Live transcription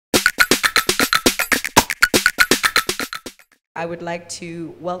I would like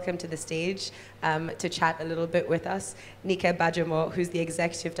to welcome to the stage to chat a little bit with us, Nika Bajamo, who's the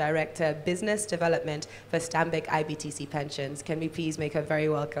Executive Director, Business Development for Stanbic IBTC Pensions. Can we please make her very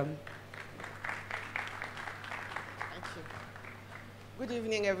welcome? Thank you. Good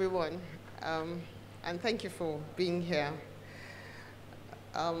evening, everyone, and thank you for being here.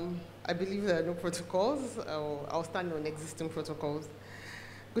 I believe there are no protocols. I'll stand on existing protocols.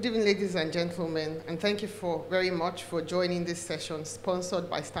 Good evening, ladies and gentlemen, and thank you very much for joining this session sponsored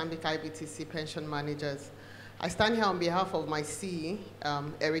by Stanbic IBTC Pension Managers. I stand here on behalf of my CE,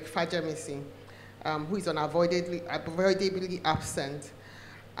 Eric Fajemisi, who is unavoidably absent,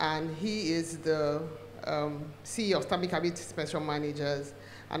 and he is the CEO of Stanbic IBTC Pension Managers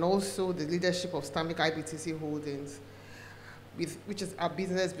and also the leadership of Stanbic IBTC Holdings, which is our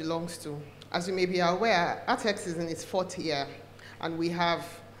business belongs to. As you may be aware, ATEX is in its 4th year, and we have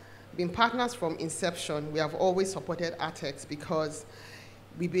been partners from inception. We have always supported ATEX because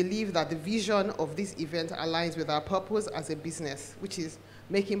we believe that the vision of this event aligns with our purpose as a business, which is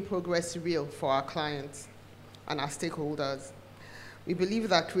making progress real for our clients and our stakeholders. We believe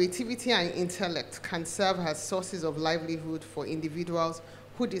that creativity and intellect can serve as sources of livelihood for individuals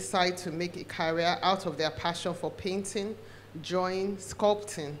who decide to make a career out of their passion for painting, drawing,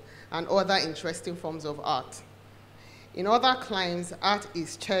 sculpting, and other interesting forms of art. In other climes, art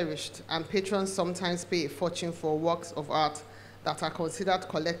is cherished, and patrons sometimes pay a fortune for works of art that are considered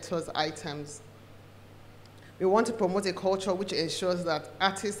collector's items. We want to promote a culture which ensures that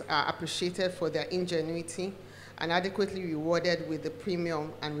artists are appreciated for their ingenuity and adequately rewarded with the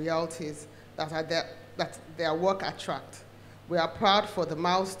premium and royalties that their work attract. We are proud for the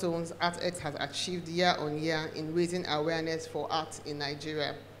milestones ArtX has achieved year on year in raising awareness for art in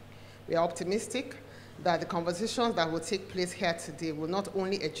Nigeria. We are optimistic that the conversations that will take place here today will not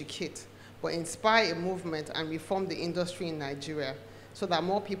only educate, but inspire a movement and reform the industry in Nigeria so that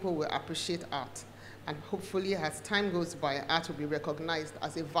more people will appreciate art. And hopefully, as time goes by, art will be recognized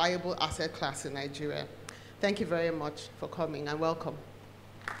as a viable asset class in Nigeria. Thank you very much for coming, and welcome.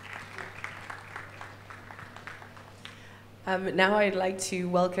 Now I'd like to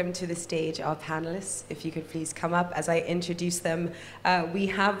welcome to the stage our panelists. If you could please come up as I introduce them. We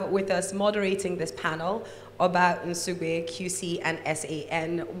have with us moderating this panel, Oba Nsugbe, QC and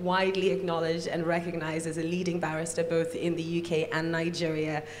SAN, widely acknowledged and recognized as a leading barrister both in the UK and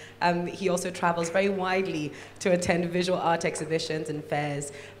Nigeria. He also travels very widely to attend visual art exhibitions and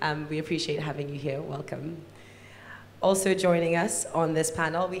fairs. We appreciate having you here. Welcome. Also joining us on this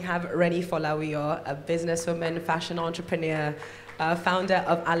panel, we have Reni Folawiyo, a businesswoman, fashion entrepreneur, founder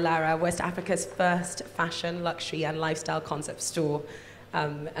of Alara, West Africa's first fashion, luxury, and lifestyle concept store.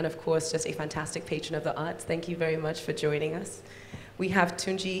 And of course, just a fantastic patron of the arts. Thank you very much for joining us. We have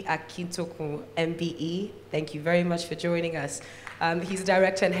Tunji Akintokun MBE. Thank you very much for joining us. He's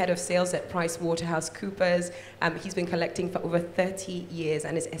director and head of sales at PricewaterhouseCoopers. He's been collecting for over 30 years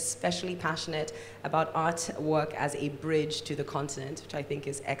and is especially passionate about artwork as a bridge to the continent, which I think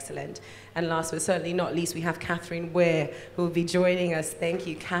is excellent. And last but certainly not least, we have Kathryn Weir, who will be joining us. Thank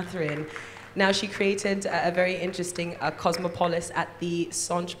you, Kathryn. Now, she created a very interesting Cosmopolis at the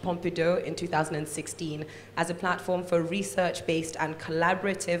Centre Pompidou in 2016 as a platform for research-based and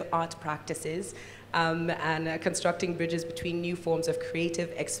collaborative art practices and constructing bridges between new forms of creative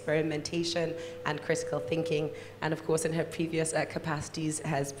experimentation and critical thinking. And of course, in her previous capacities,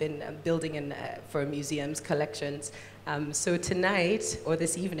 has been building for museums, collections. So tonight, or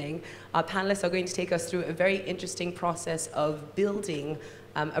this evening, our panelists are going to take us through a very interesting process of building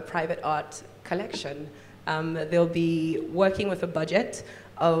a private art collection. They'll be working with a budget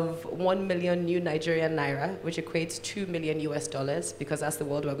of 1 million new Nigerian naira, which equates $2 million US, because that's the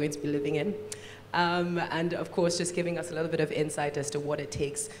world we're going to be living in. And of course, just giving us a little bit of insight as to what it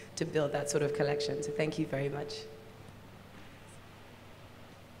takes to build that sort of collection. So thank you very much.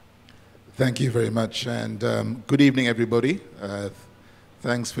 Thank you very much, and good evening, everybody.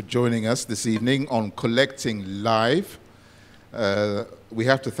 Thanks for joining us this evening on Collecting Live. We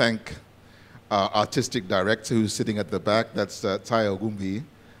have to thank our artistic director who's sitting at the back. That's Tayo Gumbi.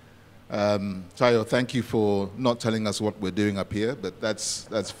 Tayo, thank you for not telling us what we're doing up here, but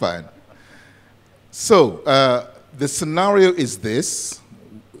that's fine. So the scenario is this.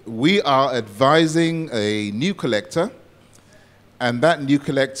 We are advising a new collector, and that new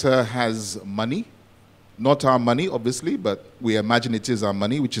collector has money. Not our money, obviously, but we imagine it is our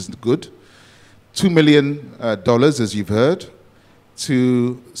money, which is good. $2 million, as you've heard,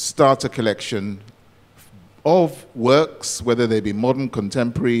 to start a collection of works, whether they be modern,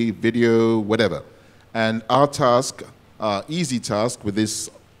 contemporary, video, whatever. And our task, our easy task with this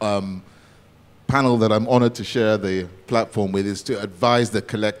panel that I'm honored to share the platform with is to advise the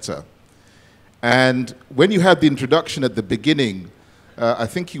collector. And when you had the introduction at the beginning, I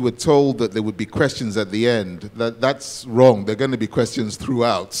think you were told that there would be questions at the end. That's wrong. There are going to be questions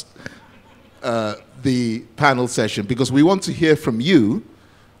throughout the panel session, because we want to hear from you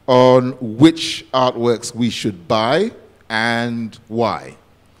on which artworks we should buy and why.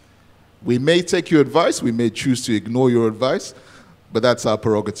 We may take your advice, we may choose to ignore your advice, but that's our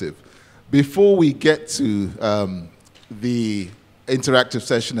prerogative. Before we get to the interactive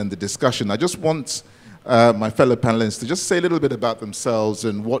session and the discussion, I just want my fellow panelists to just say a little bit about themselves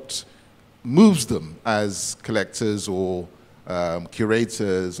and what moves them as collectors or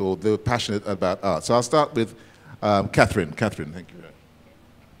curators, or they're passionate about art. So I'll start with Kathryn. Kathryn, thank you.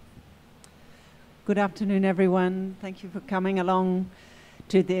 Good afternoon, everyone. Thank you for coming along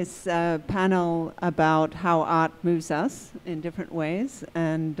to this panel about how art moves us in different ways,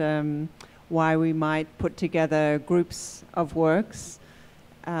 and why we might put together groups of works.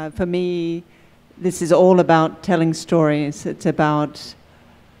 For me, this is all about telling stories. It's about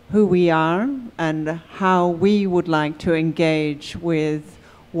who we are and how we would like to engage with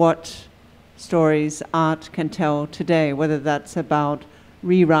what stories art can tell today, whether that's about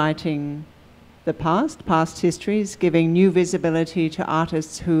rewriting the past histories, giving new visibility to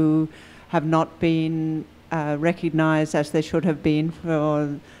artists who have not been recognized as they should have been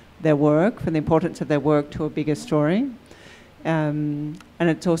for their work, for the importance of their work to a bigger story. And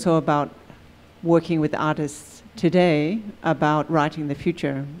it's also about working with artists today about writing the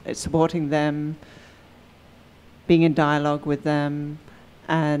future. It's supporting them, being in dialogue with them,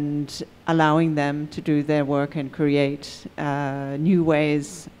 and allowing them to do their work and create new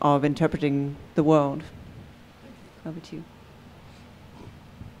ways of interpreting the world. Over to you.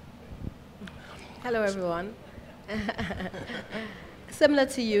 Hello, everyone. Similar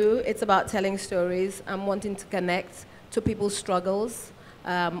to you, it's about telling stories and wanting to connect to people's struggles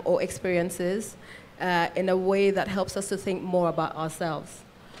or experiences in a way that helps us to think more about ourselves.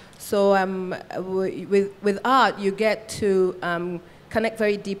 So with art, you get to connect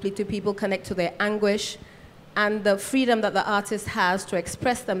very deeply to people, connect to their anguish, and the freedom that the artist has to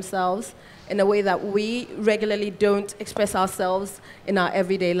express themselves in a way that we regularly don't express ourselves in our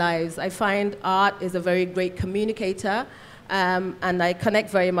everyday lives. I find art is a very great communicator, and I connect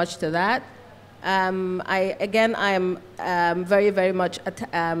very much to that. I am very, very much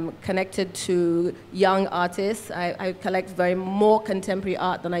connected to young artists. I collect more contemporary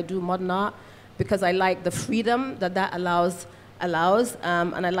art than I do modern art, because I like the freedom that allows,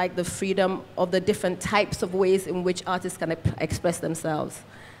 and I like the freedom of the different types of ways in which artists can express themselves.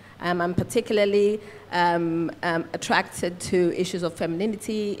 I'm particularly attracted to issues of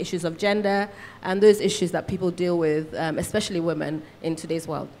femininity, issues of gender, and those issues that people deal with, especially women, in today's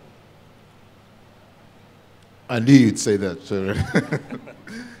world. I knew you'd say that. So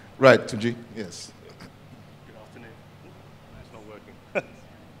right, Tunji, yes. Good afternoon. It's not working.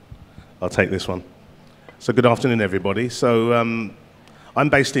 I'll take this one. So good afternoon, everybody. So I'm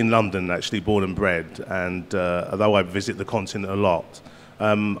based in London, actually, born and bred, and although I visit the continent a lot,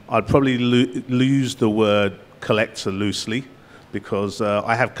 I'd probably lose the word collector loosely, because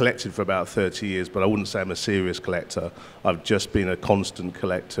I have collected for about 30 years, but I wouldn't say I'm a serious collector. I've just been a constant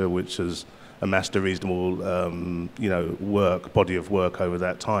collector, which has amassed a reasonable body of work over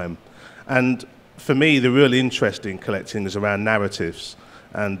that time. And for me, the real interest in collecting is around narratives.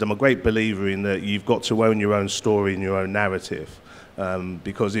 And I'm a great believer in that you've got to own your own story and your own narrative,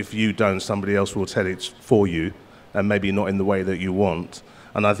 because if you don't, somebody else will tell it for you, and maybe not in the way that you want.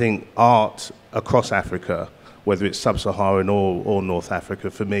 And I think art across Africa, whether it's sub-Saharan or North Africa,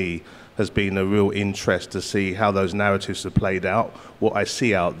 for me, has been a real interest to see how those narratives are played out, what I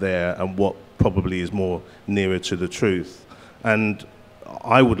see out there, and what probably is more nearer to the truth. And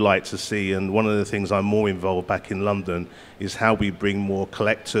I would like to see, and one of the things I'm more involved back in London, is how we bring more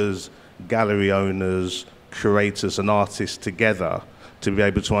collectors, gallery owners, curators and artists together to be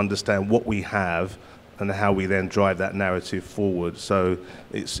able to understand what we have and how we then drive that narrative forward. So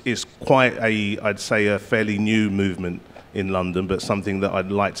it's quite I'd say a fairly new movement in London, but something that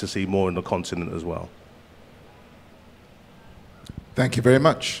I'd like to see more on the continent as well. Thank you very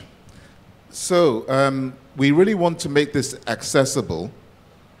much. So we really want to make this accessible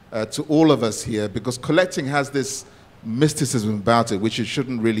to all of us here, because collecting has this mysticism about it, which it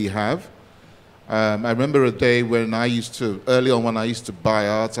shouldn't really have. I remember a day when early on when I used to buy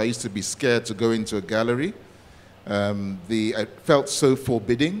art, I used to be scared to go into a gallery. It felt so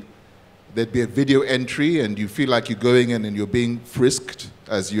forbidding. There'd be a video entry and you feel like you're going in and you're being frisked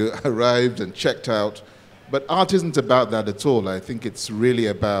as you arrived and checked out. But art isn't about that at all. I think it's really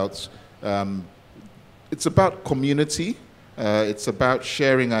about it's about community. It's about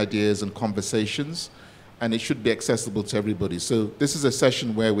sharing ideas and conversations, and it should be accessible to everybody. So this is a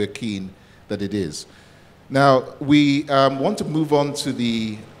session where we're keen that it is. Now, we want to move on to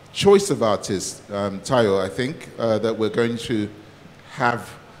the choice of artists, Tayo, I think, that we're going to have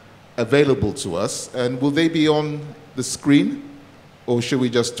available to us. And will they be on the screen, or should we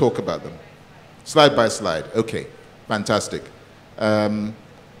just talk about them? Slide by slide. Okay, fantastic.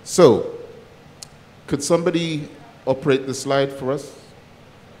 So, could somebody operate the slide for us?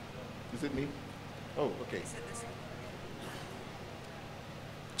 Is it me? Oh, okay.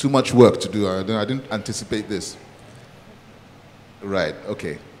 Too much work to do. I didn't anticipate this. Right,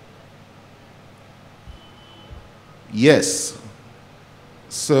 okay. Yes.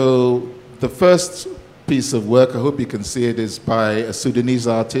 So the first piece of work, I hope you can see it, is by a Sudanese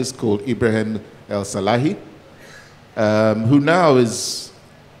artist called Ibrahim El Salahi, who now is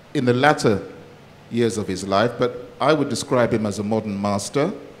in the latter years of his life, but I would describe him as a modern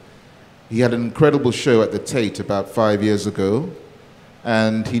master. He had an incredible show at the Tate about 5 years ago,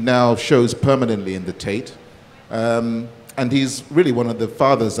 and he now shows permanently in the Tate. And he's really one of the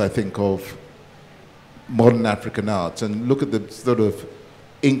fathers, I think, of modern African art. And look at the sort of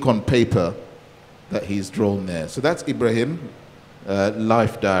ink on paper that he's drawn there. So that's Ibrahim,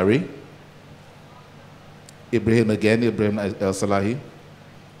 Life Diary. Ibrahim again, Ibrahim El Salahi.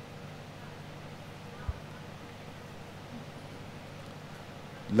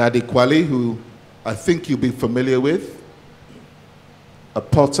 Ladi Kwali, who I think you'll be familiar with, a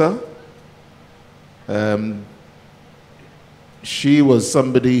potter. She was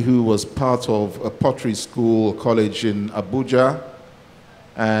somebody who was part of a pottery school, college in Abuja,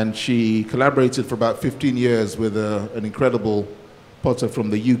 and she collaborated for about 15 years with an incredible potter from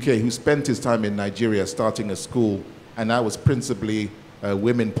the UK who spent his time in Nigeria starting a school, and that was principally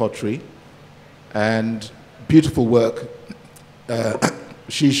women pottery. And beautiful work.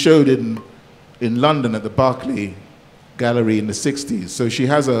 She showed in London at the Berkeley Gallery in the 60s. So she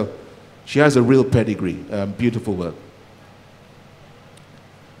has a real pedigree, beautiful work.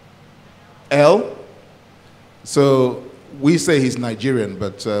 L, so we say he's Nigerian,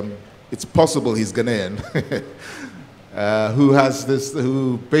 but it's possible he's Ghanaian,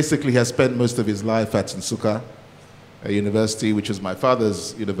 who basically has spent most of his life at Nsukka University, which was my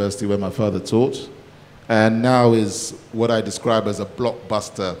father's university where my father taught, and now is what I describe as a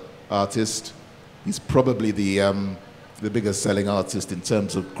blockbuster artist. He's probably the biggest selling artist in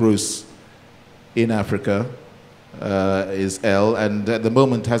terms of gross in Africa. Is L, and at the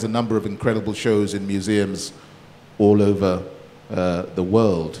moment has a number of incredible shows in museums all over the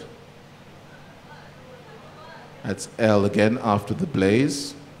world. That's L again, after the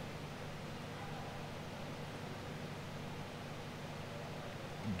blaze.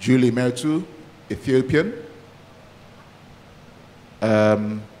 Julie Mertu, Ethiopian.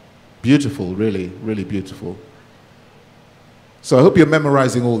 Beautiful, really, really beautiful. So I hope you're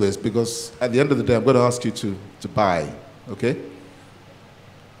memorizing all this, because at the end of the day, I'm going to ask you to buy, okay?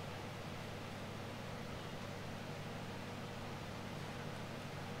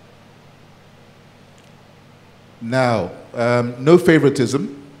 Now, no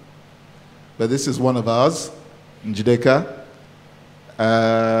favoritism, but this is one of ours, Njideka.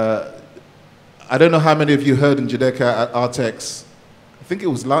 I don't know how many of you heard Njideka at Artex. I think it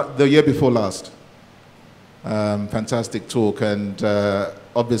was the year before last. Fantastic talk, and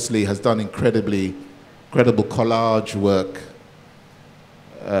obviously has done incredible collage work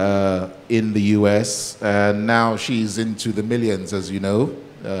in the US, and now she's into the millions, as you know,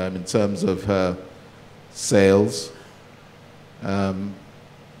 in terms of her sales.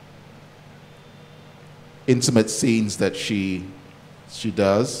 Intimate scenes that she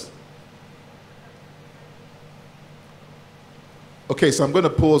does. Okay, so I'm going to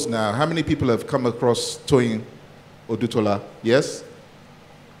pause now. How many people have come across Toyin Odutola? Yes?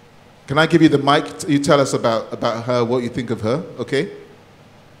 Can I give you the mic? You tell us about her, what you think of her, okay?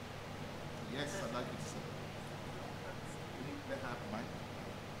 Yes, I'd like you to say. Can you let her have the mic?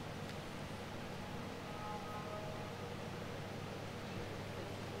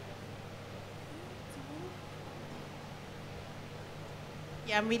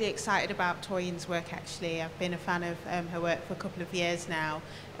 Yeah, I'm really excited about Toyin's work, actually. I've been a fan of her work for a couple of years now.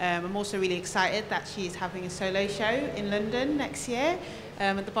 I'm also really excited that she's having a solo show in London next year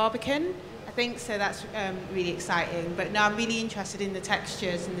at the Barbican, I think, so that's really exciting. But no, I'm really interested in the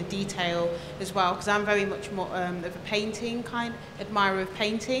textures and the detail as well, because I'm very much more of a painting admirer of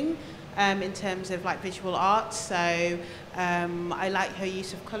painting in terms of like visual art. So I like her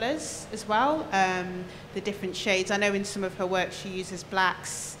use of colours as well, the different shades. I know in some of her work she uses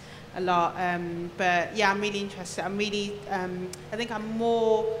blacks a lot. But yeah, I'm really interested. I think I'm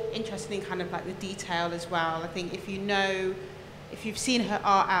more interested in kind of like the detail as well. I think if you've seen her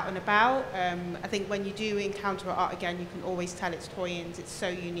art out and about, I think when you do encounter her art again, you can always tell it's Toyin's. It's so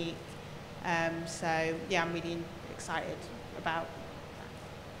unique. So yeah, I'm really excited about that.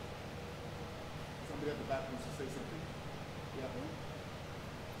 Somebody at the back wants to say something? Yeah.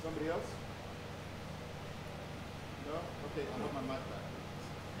 Somebody else? No? Okay, I'll have my mic back.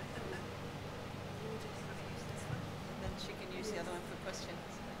 Then she can use the other one for questions.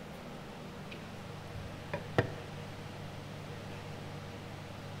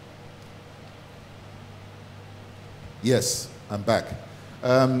 Yes, I'm back.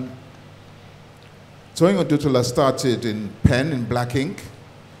 Toyin Odutola started in pen, in black ink,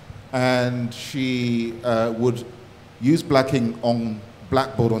 and she would use black ink on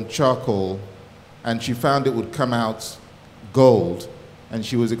blackboard, on charcoal, and she found it would come out gold, and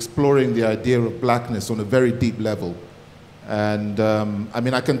she was exploring the idea of blackness on a very deep level. And I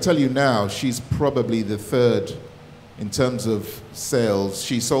mean, I can tell you now, she's probably the third in terms of sales.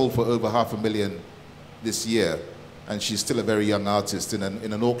 She sold for over 500,000 this year, and she's still a very young artist in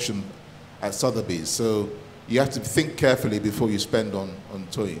an auction at Sotheby's. So you have to think carefully before you spend on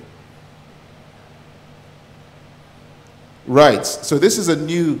Toyin. Right, so this is a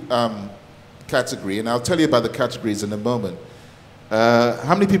new category, and I'll tell you about the categories in a moment.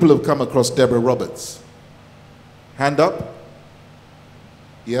 How many people have come across Deborah Roberts? Hand up?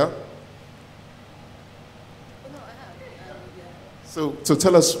 Yeah? So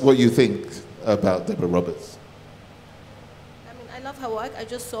tell us what you think about Deborah Roberts. I mean, I love her work. I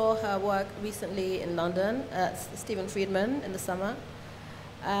just saw her work recently in London at Stephen Friedman in the summer.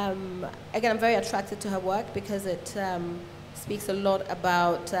 Again, I'm very attracted to her work because it speaks a lot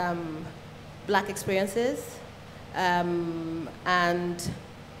about black experiences and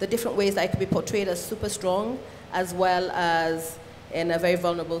the different ways that it could be portrayed as super strong as well as in a very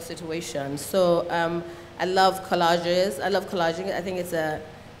vulnerable situation. So I love collages. I love collaging. I think it's a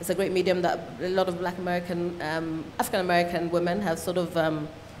great medium that a lot of Black American, African American women have sort of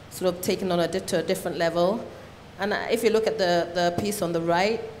taken on to a different level. And if you look at the piece on the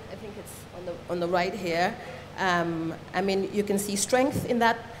right, I think it's on the right here. I mean, you can see strength in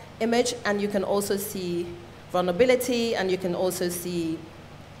that image, and you can also see vulnerability, and you can also see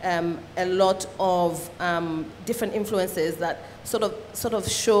a lot of different influences that sort of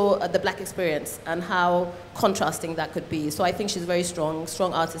show the black experience and how contrasting that could be. So I think she's a very strong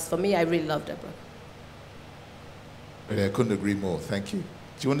artist. For me, I really love Deborah. I couldn't agree more. Thank you.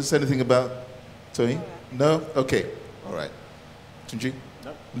 Do you want to say anything about Toyin? No? Okay. All right. Tunji?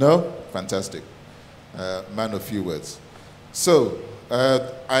 No. No? Fantastic. Man of few words. So,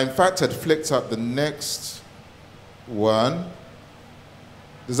 I in fact had flicked up the next one.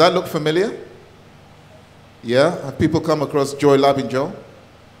 Does that look familiar? Yeah? Have people come across Joy Labinjo?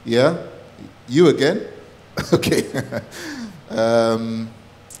 Yeah? You again? Okay.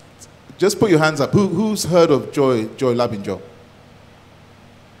 Just put your hands up. Who's heard of Joy Labinjo?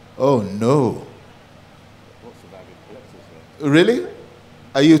 Oh, no. Really?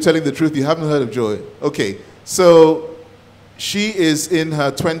 Are you telling the truth? You haven't heard of Joy? Okay. So she is in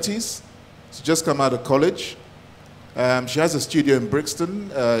her 20s. She's just come out of college. She has a studio in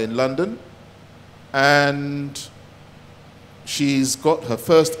Brixton, in London. And she's got her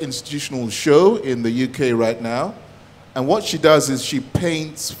first institutional show in the UK right now. And what she does is she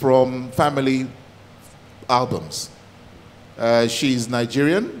paints from family albums. She's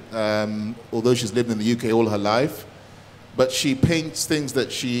Nigerian, although she's lived in the UK all her life. But she paints things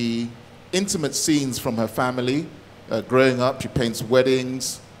intimate scenes from her family growing up. She paints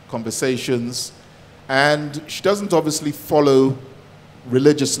weddings, conversations. And she doesn't obviously follow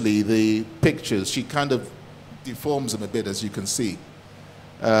religiously the pictures. She kind of deforms them a bit, as you can see.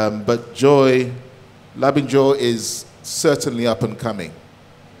 But Joy Labinjo is certainly up and coming.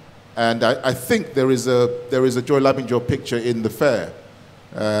 And I think there is a Joy Labinjo picture in the fair.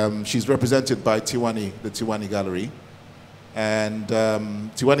 She's represented by the Tiwani Gallery. And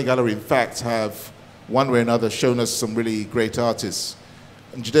Tiwani Gallery, in fact, have one way or another shown us some really great artists.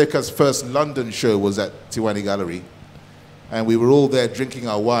 And Judeka's first London show was at Tiwani Gallery. And we were all there drinking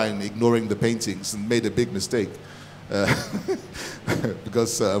our wine, ignoring the paintings, and made a big mistake.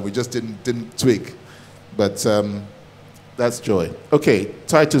 Because we just didn't twig. But that's Joy. Okay,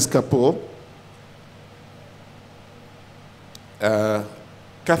 Titus Kapoor.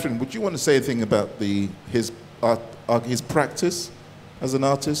 Kathryn, would you want to say anything about his practice as an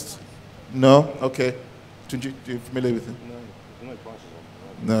artist? No? Okay. Tunji, are you familiar with him? No, there's no prices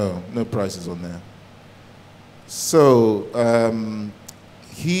on there. No prices on there. So,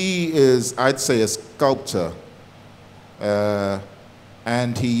 he is, I'd say, a sculptor,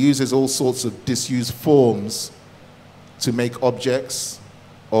 and he uses all sorts of disused forms to make objects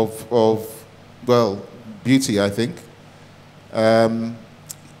of well, beauty, I think.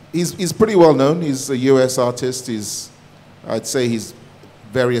 He's pretty well known. He's a US artist. I'd say he's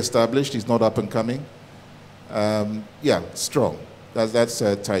very established. He's not up and coming. Yeah, strong. That's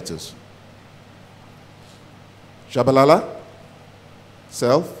Titus. Shabalala,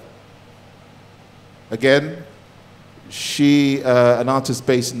 self. Again, she, an artist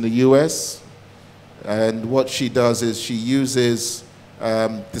based in the US, and what she does is she uses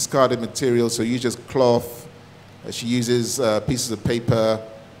discarded materials, so uses cloth, she uses pieces of paper,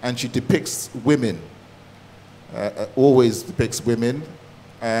 and she depicts women, always depicts women,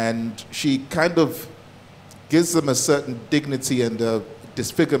 and she kind of gives them a certain dignity and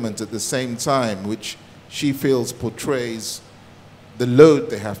disfigurement at the same time, which she feels portrays the load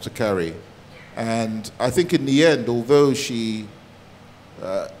they have to carry. And I think in the end, although she,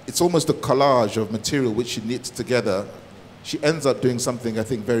 it's almost a collage of material which she knits together, she ends up doing something, I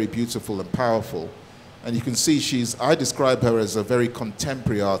think, very beautiful and powerful. And you can see I describe her as a very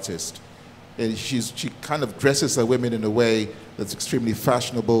contemporary artist. And she kind of dresses her women in a way that's extremely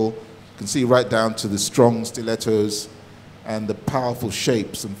fashionable. You can see right down to the strong stilettos and the powerful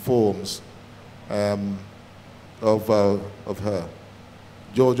shapes and forms of her.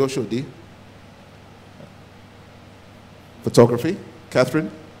 Jojo Shodi. Photography. Kathryn,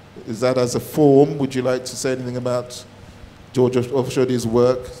 is that as a form? Would you like to say anything about George Oshodi's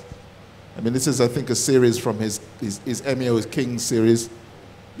work? I mean, this is, I think, a series from his Emio King series.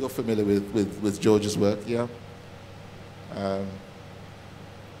 You're familiar with George's work, yeah?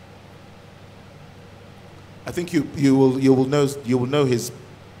 I think you will know his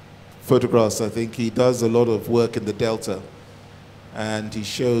photographs. I think he does a lot of work in the Delta, and he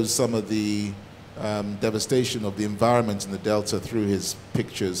shows some of the devastation of the environment in the Delta through his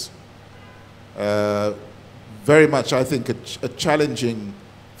pictures. Very much, I think, a challenging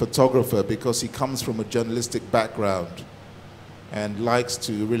photographer because he comes from a journalistic background and likes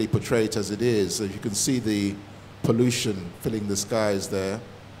to really portray it as it is. So you can see the pollution filling the skies there.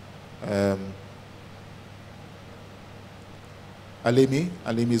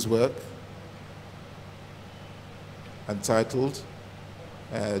 Alimi's work, Untitled.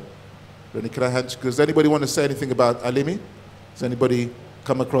 Reni, does anybody want to say anything about Alimi? Has anybody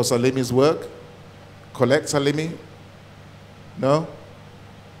come across Alimi's work? Collects Alimi? No?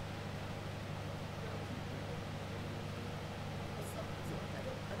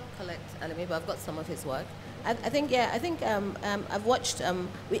 I don't collect Alimi, but I've got some of his work. I think I've watched,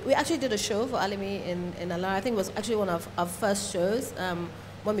 we actually did a show for Alimi in Alara. I think it was actually one of our first shows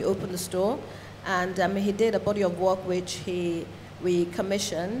when we opened the store. And he did a body of work which we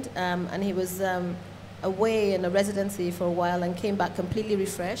commissioned, and he was away in a residency for a while and came back completely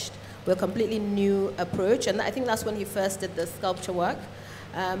refreshed with a completely new approach. And I think that's when he first did the sculpture work.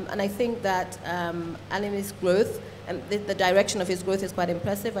 And I think that Alimi's growth and the direction of his growth is quite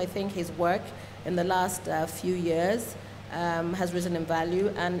impressive. I think his work in the last few years has risen in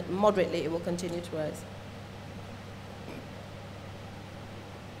value, and moderately it will continue to rise.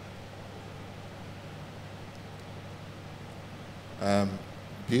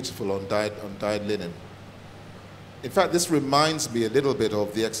 Beautiful on dyed linen. In fact, this reminds me a little bit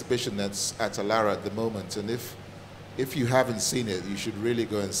of the exhibition that's at Alara at the moment, and if you haven't seen it, you should really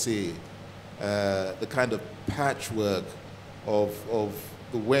go and see the kind of patchwork of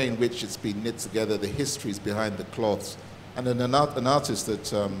the way in which it's been knit together, the histories behind the cloths, and an artist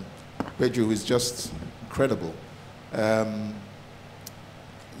that Pedro is just incredible.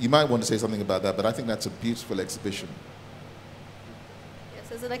 You might want to say something about that, but I think that's a beautiful exhibition.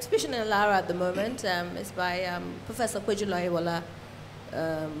 There's an exhibition in Alara at the moment. It's by Professor Kwejula.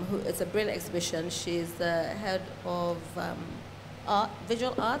 It's a brilliant exhibition. She's the head of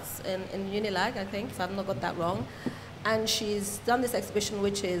visual arts in Unilag, I think, if I've not got that wrong. And she's done this exhibition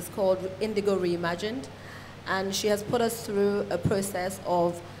which is called Indigo Reimagined. And she has put us through a process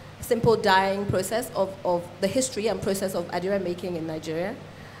of simple dyeing process of the history and process of adire making in Nigeria.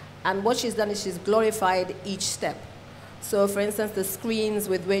 And what she's done is she's glorified each step. So, for instance, the screens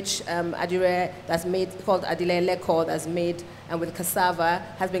with which adire that's made, called adile leko, that's made and with cassava,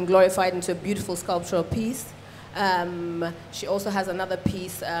 has been glorified into a beautiful sculptural piece. She also has another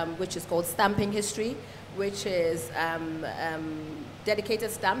piece which is called Stamping History, which is dedicated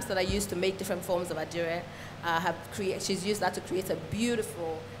stamps that are used to make different forms of adire. She's used that to create a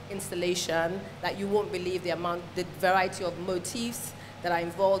beautiful installation that you won't believe the variety of motifs that are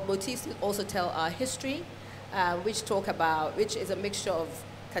involved. Motifs also tell our history. which is a mixture of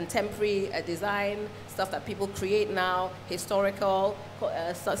contemporary design, stuff that people create now, historical,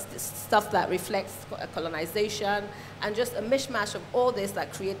 stuff that reflects colonization, and just a mishmash of all this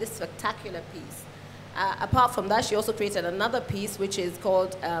that create this spectacular piece. Apart from that, she also created another piece which is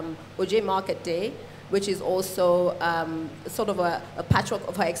called OJ Market Day, which is also sort of a patchwork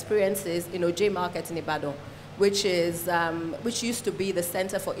of her experiences in OJ Market in Ibadan, which used to be the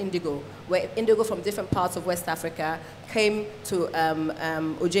center for indigo, where indigo from different parts of West Africa came to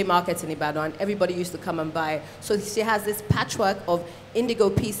OJ Market in Ibadan, and everybody used to come and buy. So she has this patchwork of indigo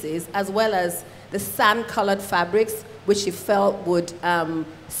pieces, as well as the sand-colored fabrics, which she felt would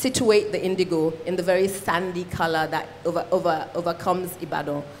situate the indigo in the very sandy color that overcomes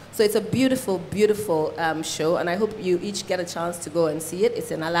Ibadan. So it's a beautiful, beautiful show, and I hope you each get a chance to go and see it. It's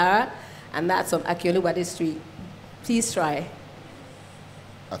in Alara, and that's on Akioluwade Street. Please try.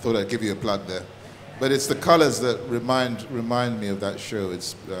 I thought I'd give you a plug there. But it's the colors that remind me of that show.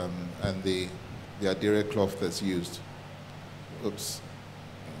 It's, and the Adire cloth that's used. Oops.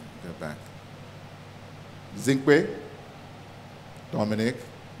 Go back. Zinkwe, Dominic,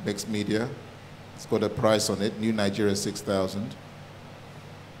 Mixed Media. It's got a price on it, New Nigeria 6000.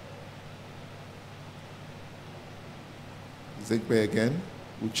 Zinkwe again,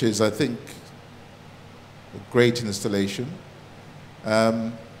 which is, I think, a great installation.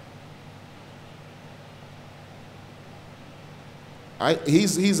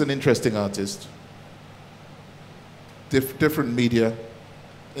 He's an interesting artist. Different media,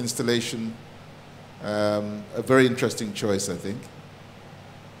 installation, a very interesting choice, I think.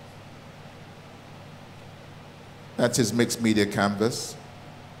 That's his mixed media canvas.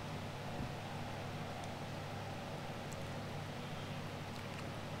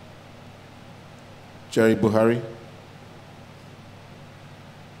 Jerry Buhari,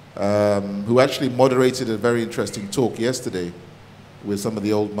 who actually moderated a very interesting talk yesterday with some of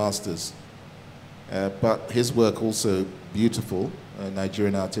the old masters. But his work also beautiful, a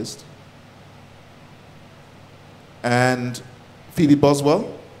Nigerian artist. And Phoebe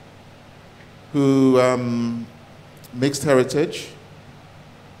Boswell, who mixed heritage.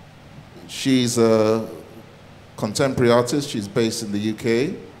 She's a contemporary artist. She's based in the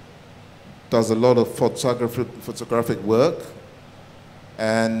UK. Does a lot of photographic work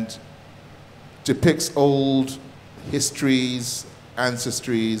and depicts old histories,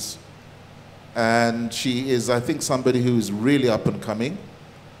 ancestries, and she is, I think, somebody who is really up and coming.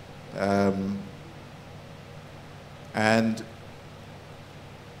 And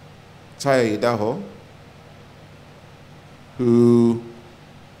Taye Idaho, who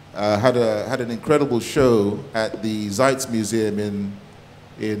had an incredible show at the Zeitz Museum in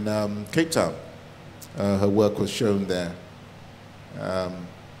Cape Town. Her work was shown there.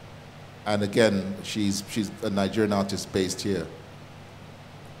 And again, she's a Nigerian artist based here.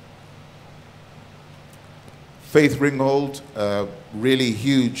 Faith Ringgold, really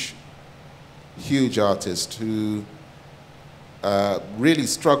huge artist who really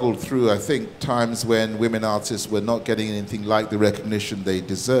struggled through, I think, times when women artists were not getting anything like the recognition they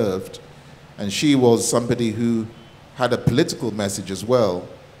deserved. And she was somebody who had a political message as well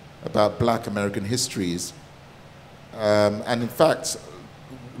about Black American histories. And in fact,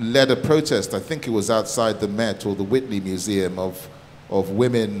 led a protest, I think it was outside the Met or the Whitney Museum, of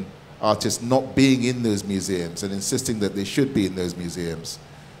women artists not being in those museums and insisting that they should be in those museums.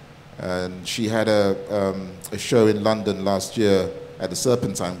 And she had a show in London last year at the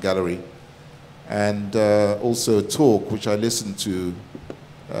Serpentine Gallery, and also a talk which I listened to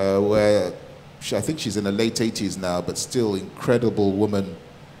where I think she's in her late 80s now, but still incredible woman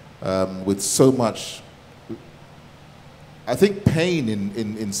with so much, I think, pain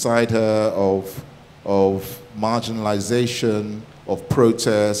inside her of marginalization, of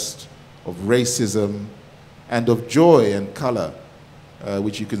protest, of racism, and of joy and color,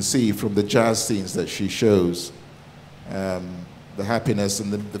 which you can see from the jazz scenes that she shows. The happiness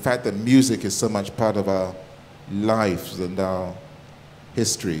and the fact that music is so much part of our lives and our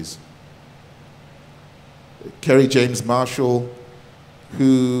histories. Kerry James Marshall,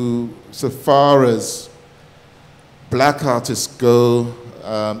 who, so far as Black artists go,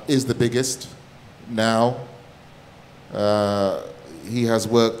 is the biggest now. He has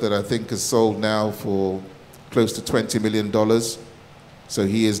work that I think has sold now for close to $20 million. So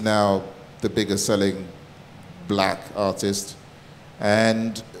he is now the biggest selling Black artist.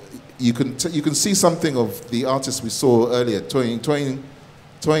 And you can see something of the artist we saw earlier. Toyin,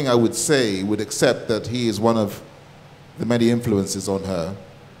 I would say, would accept that he is one of the many influences on her.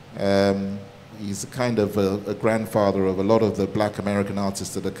 He's kind of a grandfather of a lot of the Black American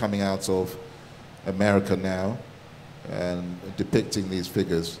artists that are coming out of America now, and depicting these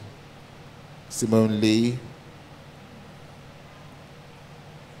figures. Simone Lee,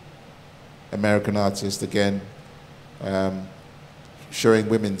 American artist again, showing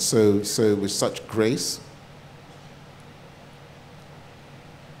women so with such grace.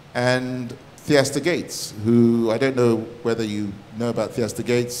 And Theaster Gates, who I don't know whether you know about Theaster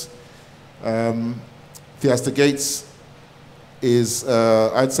Gates. Theaster Gates is,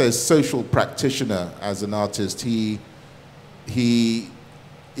 I'd say, a social practitioner as an artist. He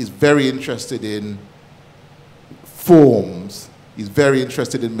is very interested in forms. He's very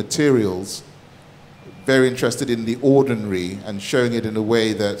interested in materials, very interested in the ordinary and showing it in a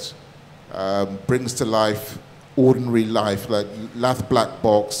way that brings to life ordinary life, like lath black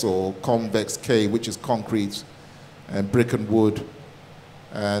box or convex K, which is concrete, and brick and wood.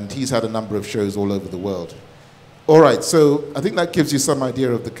 And he's had a number of shows all over the world. All right, so I think that gives you some idea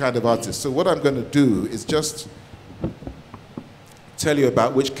of the kind of artist. So what I'm going to do is just tell you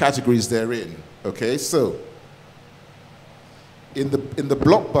about which categories they're in. Okay, so in the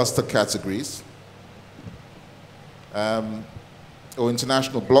blockbuster categories, or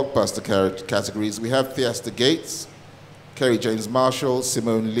international blockbuster categories, we have Theaster Gates, Kerry James Marshall,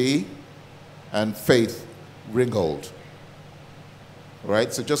 Simone Lee, and Faith Ringgold. All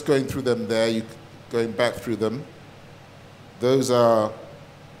right, so just going through them there, going back through them. Those are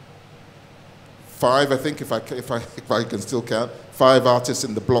 5, I think, if I can still count, 5 artists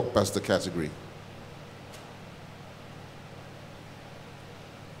in the blockbuster category.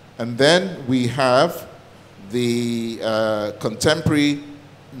 And then we have the contemporary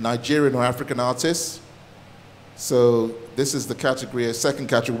Nigerian or African artists. So this is the category, a second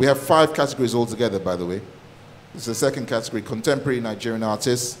category. We have 5 categories altogether, by the way. This is the second category, contemporary Nigerian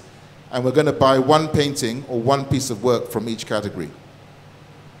artists. And we're going to buy 1 painting or 1 piece of work from each category.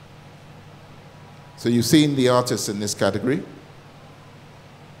 So you've seen the artists in this category.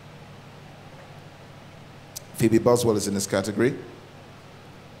 Phoebe Boswell is in this category.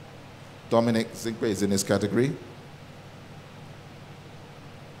 Dominic Zinkwe is in this category.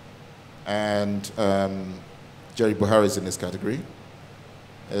 And Jerry Buhari is in this category.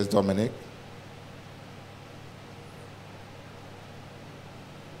 There's Dominic.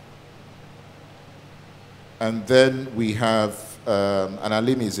 And then we have,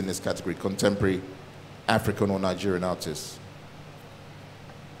 Analimi is in this category, contemporary African or Nigerian artists.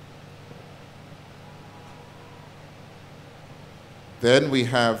 Then we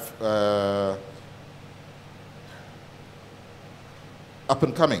have up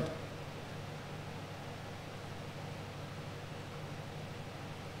and coming.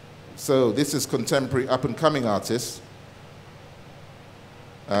 So this is contemporary up and coming artists.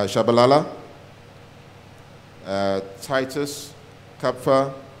 Shabalala, Titus,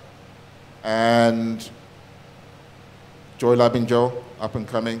 Kapfa, and Joy Labinjo, up and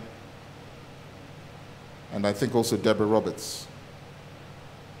coming. And I think also Deborah Roberts,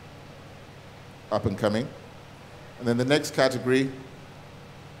 up and coming. And then the next category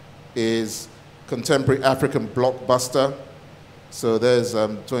is contemporary African blockbuster. So there's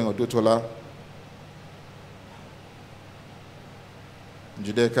Toyin Odutola,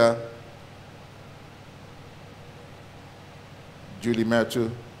 Njideka, Julie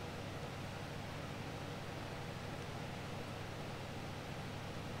Mertu,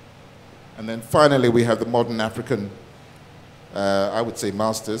 and then finally we have the modern African, I would say,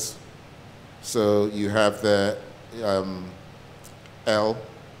 masters. So you have the L,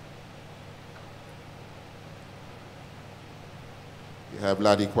 you have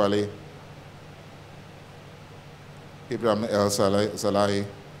Ladi Kwale, Ibrahim El Salahi.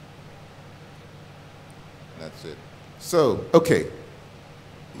 That's it. So, okay.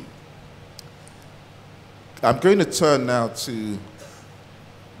 I'm going to turn now to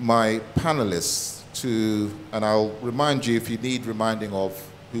my panelists and I'll remind you if you need reminding of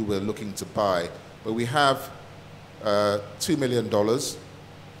who we're looking to buy. But we have $2 million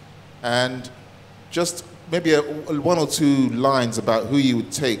and just maybe 1 or 2 lines about who you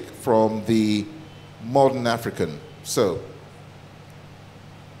would take from the modern African. So,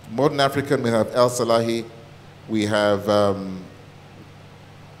 modern African, we have El Salahi, we have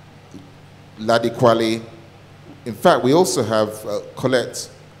Ladi Kwale. In fact, we also have Colette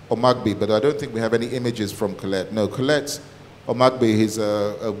Omagbe, but I don't think we have any images from Colette. No, Colette Omagbe is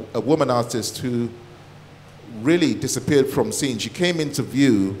a woman artist who really disappeared from scene. She came into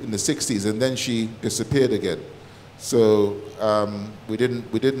view in the 60s and then she disappeared again. So we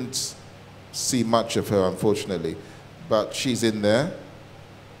didn't see much of her, unfortunately, but she's in there.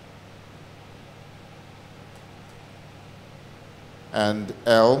 And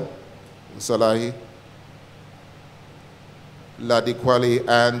Elle Salahi, Ladi Kwali,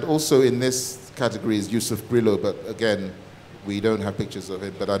 and also in this category is Yusuf Brillo, but again, we don't have pictures of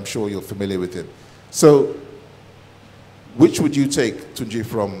him, but I'm sure you're familiar with him. So, which would you take, Tunji,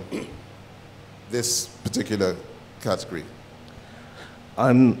 from this particular category?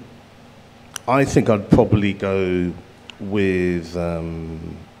 I think I'd probably go with,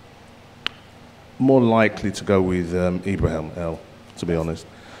 more likely to go with Ibrahim El, to be honest.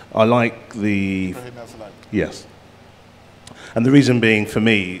 I like the... Yes. And the reason being for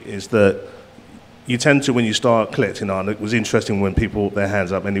me is that you tend to, when you start collecting art, it was interesting when people put their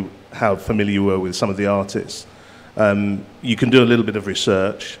hands up and how familiar you were with some of the artists. You can do a little bit of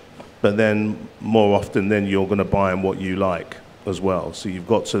research, but then more often then you're going to buy what you like as well. So you've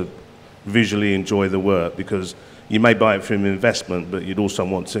got to visually enjoy the work, because you may buy it for an investment, but you'd also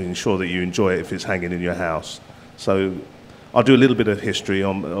want to ensure that you enjoy it if it's hanging in your house. So I'll do a little bit of history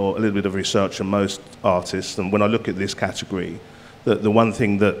or a little bit of research on most artists, and when I look at this category, the one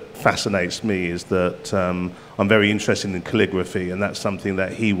thing that fascinates me is that I'm very interested in calligraphy, and that's something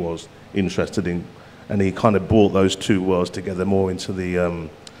that he was interested in, and he kind of brought those two worlds together more into the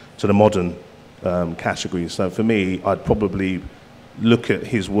to the modern category. So for me, I'd probably look at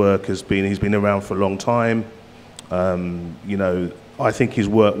his work as he's been around for a long time. You know, I think his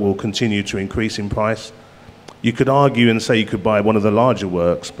work will continue to increase in price. You could argue and say you could buy one of the larger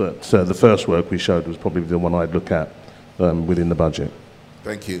works, but the first work we showed was probably the one I'd look at within the budget.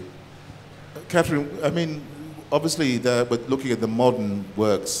 Thank you. Kathryn, I mean, obviously, but looking at the modern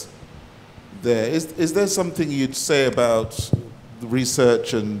works, is there something you'd say about the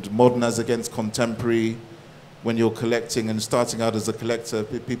research and modern as against contemporary when you're collecting and starting out as a collector?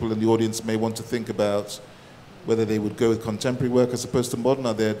 People in the audience may want to think about whether they would go with contemporary work as opposed to modern.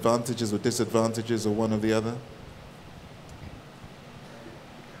 Are there advantages or disadvantages or one or the other?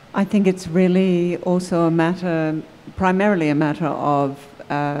 I think it's really also a matter, primarily a matter of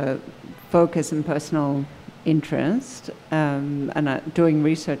focus and personal interest, and doing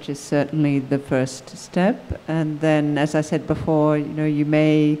research is certainly the first step. And then, as I said before, you know, you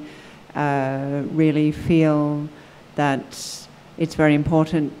may really feel that it's very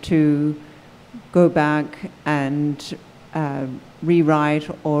important to go back and rewrite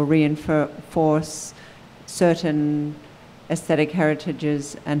or reinforce certain aesthetic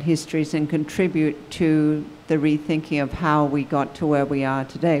heritages and histories and contribute to the rethinking of how we got to where we are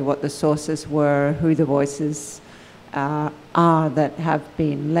today, what the sources were, who the voices are that have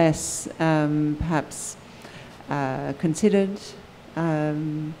been less perhaps considered.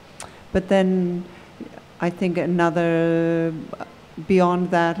 But then I think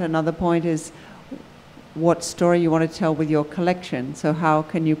beyond that, another point is what story you want to tell with your collection. So how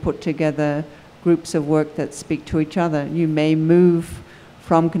can you put together groups of work that speak to each other? You may move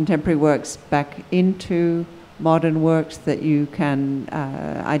from contemporary works back into modern works that you can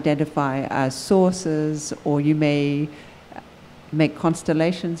identify as sources, or you may make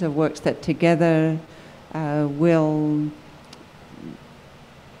constellations of works that together will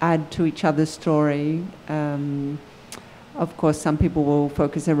add to each other's story. Of course, some people will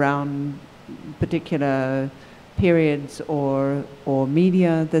focus around particular periods or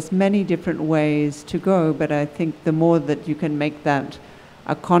media. There's many different ways to go, but I think the more that you can make that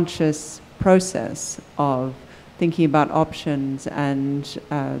a conscious process of thinking about options and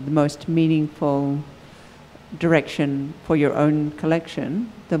the most meaningful direction for your own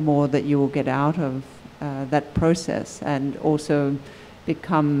collection, the more that you will get out of that process, and also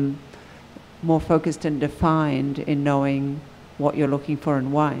become more focused and defined in knowing what you're looking for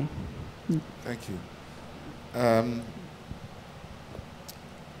and why. Thank you.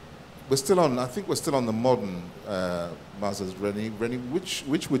 We're still on, I think we're still on the modern masters. Reni,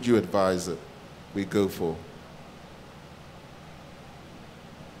 which would you advise that we go for?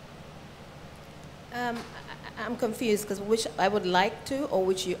 I'm confused, because which I would like to, or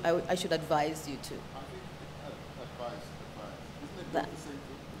which I should advise you to? Advise.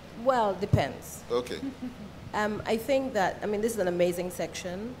 Well, depends. Okay. I think that, I mean, this is an amazing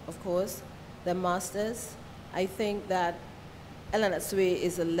section, of course, the masters. I think that Ellen Atsui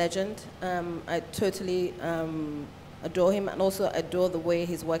is a legend. I totally adore him, and also adore the way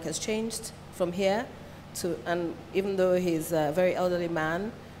his work has changed from here to, and even though he's a very elderly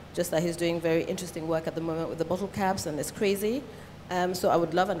man, just that he's doing very interesting work at the moment with the bottle caps, and it's crazy. So I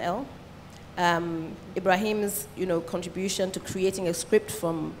would love an L. Ibrahim's, contribution to creating a script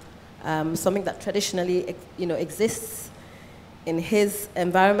from something that traditionally, exists in his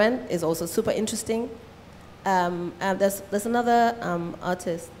environment is also super interesting. And there's another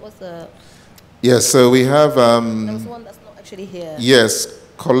artist. What's the? Yes, so we have. There was one that's not actually here. Yes,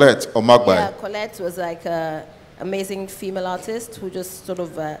 Colette Omagbai. Yeah, Colette was like an amazing female artist who just sort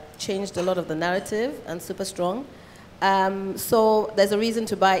of changed a lot of the narrative and super strong. So there's a reason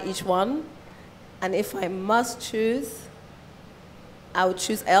to buy each one. And if I must choose, I would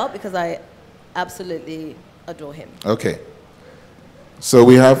choose L because I absolutely adore him. Okay. So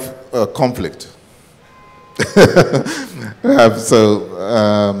we have a conflict.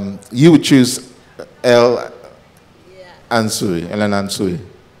 You would choose L Ansui, Ellen Ansui.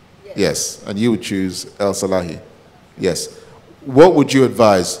 Yes. And you would choose El Salahi. Yes. What would you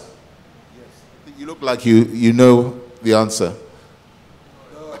advise? Yes. You look like you know the answer.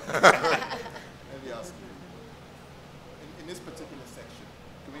 Let me ask you. In this particular section,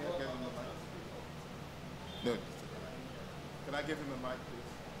 can we get him a mic? No. Can I give him a mic, please?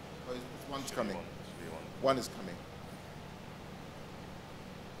 Oh, one's coming. One is coming.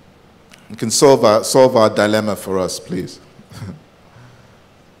 You can solve our dilemma for us, please.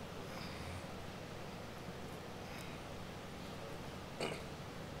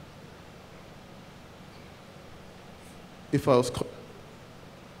 If I was...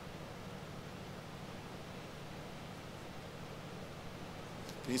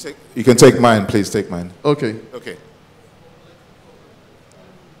 You can take mine, please. Take mine. Okay. Okay.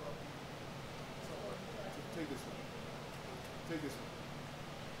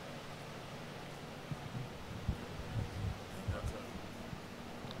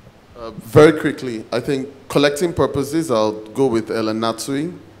 Very quickly, I think collecting purposes, I'll go with Ellen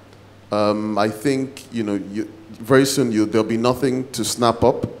Natsui. I think, very soon there'll be nothing to snap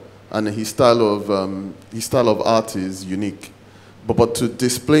up, and his style of art is unique. But to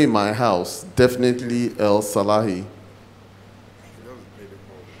display my house, definitely El Salahi.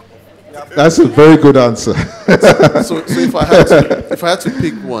 That's a very good answer. so if I had to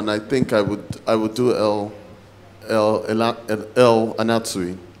pick one, I think I would do El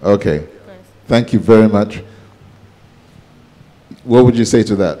Anatsui. Okay. Thank you very much. What would you say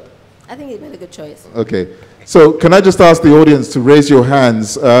to that? I think he made a good choice. Okay. So can I just ask the audience to raise your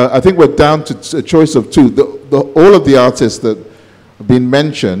hands? I think we're down to a choice of two. All of the artists that have been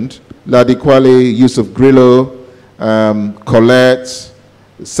mentioned, Ladi Kwale, Yusuf Grillo, Colette,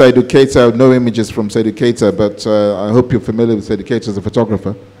 Seydou Keita, no images from Seydou Keita, but I hope you're familiar with Seydou Keita as a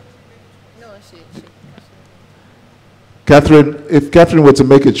photographer. No, Kathryn, if Kathryn were to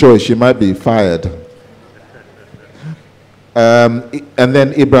make a choice, she might be fired. And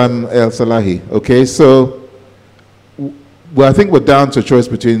then Ibrahim El Salahi. Okay, so I think we're down to a choice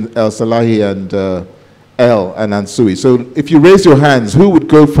between El Salahi and El and Ansui. So if you raise your hands, who would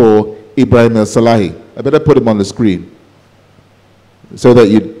go for Ibrahim El Salahi? I better put him on the screen so that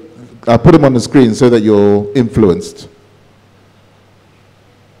I'll put him on the screen so that you're influenced.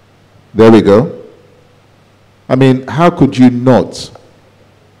 There we go. I mean, how could you not?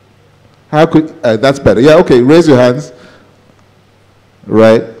 How could, that's better. Yeah, okay, raise your hands.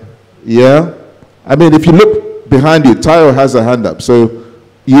 Right, yeah. I mean, if you look behind you, Tayo has a hand up. So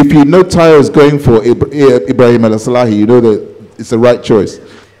if you know Tayo is going for Ibrahim Al Salahi, you know that it's the right choice.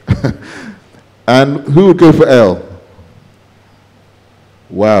 And who would go for L?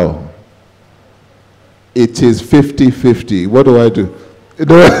 Wow. It is 50-50. What do I do?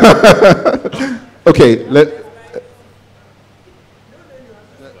 Okay,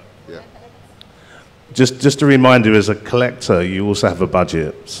 Just a reminder, as a collector, you also have a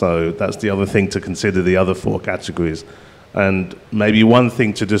budget. So that's the other thing to consider, the other four categories. And maybe one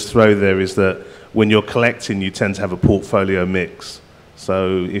thing to just throw there is that when you're collecting, you tend to have a portfolio mix.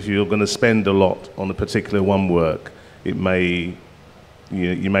 So if you're going to spend a lot on a particular one work, it may,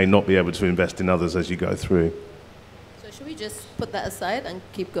 you may not be able to invest in others as you go through. So should we just put that aside and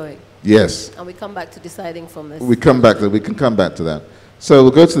keep going? Yes. And we come back to deciding from this. We can come back to that. So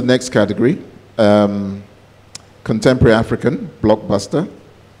we'll go to the next category. Contemporary African, Blockbuster.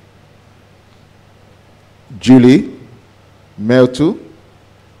 Julie, Meltu.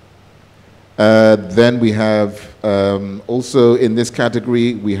 Then we have, also in this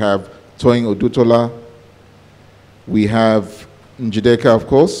category, we have Toyin Odutola. We have Njideka, of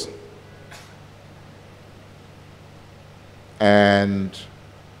course. And,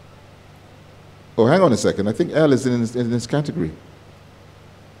 oh, hang on a second. I think L is in this category.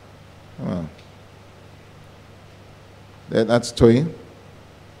 Oh. That's Toyin.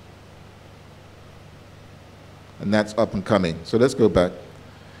 And that's up and coming. So let's go back.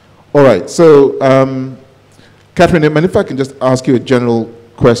 All right, so Kathryn, if I can just ask you a general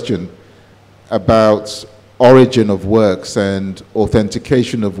question about origin of works and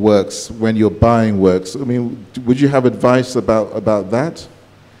authentication of works when you're buying works. I mean, would you have advice about that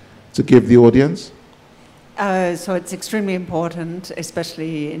to give the audience? So it's extremely important,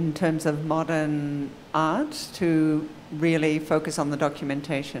 especially in terms of modern art, to really focus on the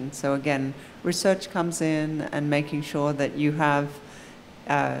documentation. So again, research comes in and making sure that you have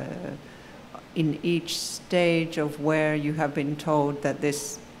in each stage of where you have been told that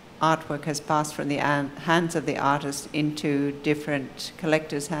this artwork has passed from the hands of the artist into different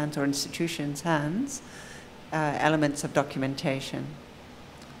collectors' hands or institutions' hands, elements of documentation.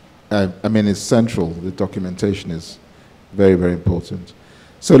 I mean, it's central. The documentation is very, very important.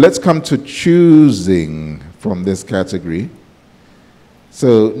 So let's come to choosing from this category.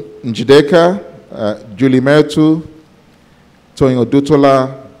 So Njideka, Julie Mertu, Toyin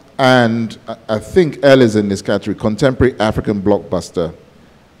Odutola, and I think Elle is in this category, Contemporary African Blockbuster.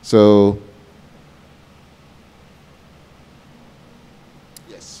 So,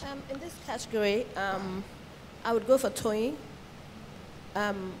 yes. In this category, I would go for Toyin.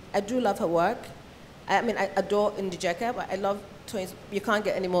 I do love her work. I mean, I adore Njideka, but I love Toyin's. You can't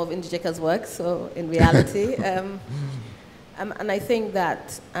get any more of Njideka's work, so in reality. And I think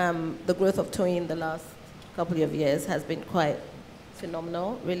that the growth of Toyin the last couple of years has been quite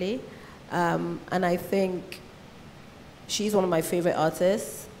phenomenal, really. And I think she's one of my favorite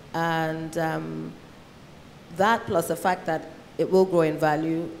artists. And that plus the fact that it will grow in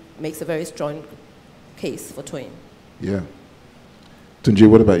value makes a very strong case for Toyin. Yeah. Tunji,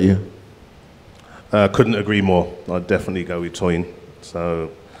 what about you? Couldn't agree more. I'd definitely go with Toyin. So,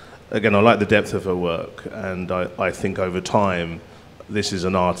 again, I like the depth of her work, and I think over time, this is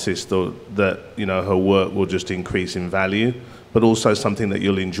an artist that, you know, her work will just increase in value, but also something that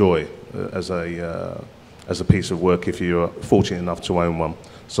you'll enjoy as a piece of work if you're fortunate enough to own one.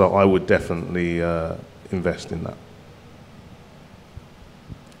 So I would definitely invest in that.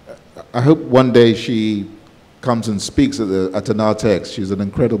 I hope one day she comes and speaks at an ArtX. She's an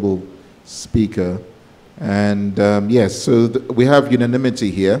incredible speaker. And yes, so we have unanimity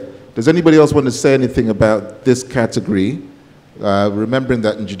here. Does anybody else want to say anything about this category? Remembering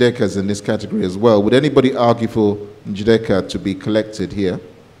that Njideka is in this category as well. Would anybody argue for Njideka to be collected here?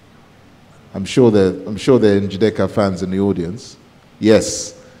 I'm sure there are Njideka fans in the audience.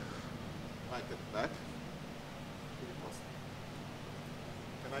 Yes. Mic at the back.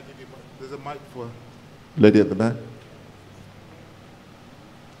 Can I give you mic? There's a mic for lady at the back.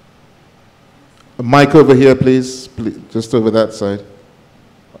 A mic over here, please. Just over that side.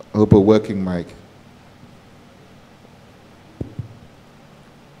 I hope a working mic.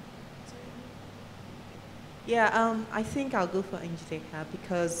 Yeah, I think I'll go for Njideka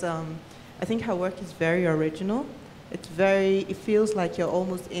because I think her work is very original. It feels like you're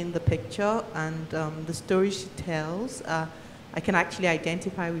almost in the picture, and the stories she tells, I can actually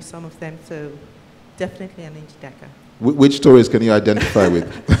identify with some of them, so definitely an Njideka. Which stories can you identify with?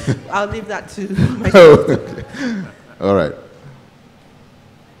 I'll leave that to myself. Okay. All right.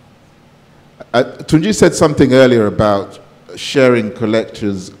 Tunji said something earlier about sharing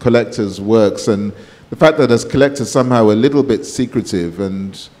collectors' works, and the fact that as collectors somehow we're a little bit secretive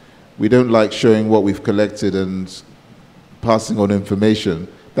and we don't like showing what we've collected and passing on information.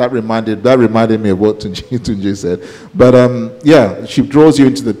 That reminded me of what Tunji said. But yeah, she draws you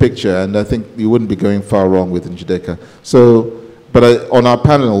into the picture, and I think you wouldn't be going far wrong with Njideka. So, but on our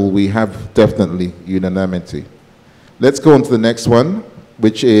panel, we have definitely unanimity. Let's go on to the next one,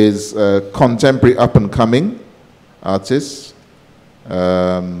 which is contemporary up-and-coming artists.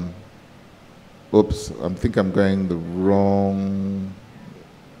 Oops, I think I'm going the wrong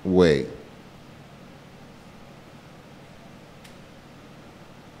way.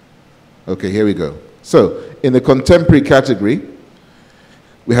 Okay, here we go. So, in the contemporary category,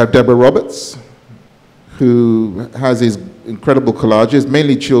 we have Deborah Roberts, who has these incredible collages,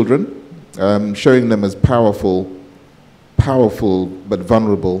 mainly children, showing them as powerful but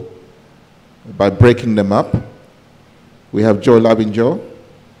vulnerable by breaking them up. We have Joy Labinjo,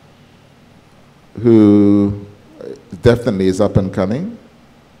 who definitely is up and coming.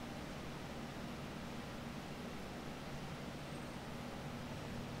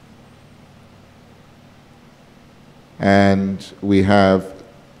 And we have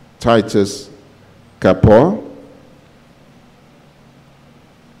Titus Kapoor.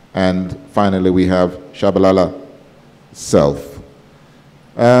 And finally, we have Shabalala Self.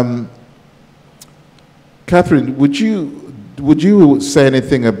 Kathryn, would you say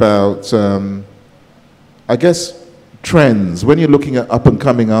anything about, I guess, trends? When you're looking at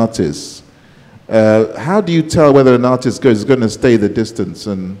up-and-coming artists, how do you tell whether an artist is going to stay the distance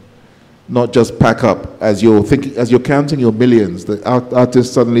and not just pack up as you're thinking, as you're counting your millions? The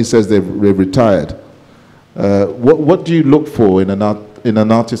artist suddenly says they've retired. What do you look for in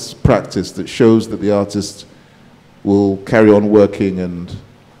an artist's practice that shows that the artist will carry on working and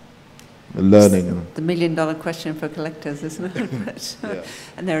learning. It's the million-dollar question for collectors, isn't it? But, Yeah.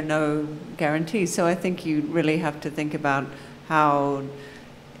 And there are no guarantees. So I think you really have to think about how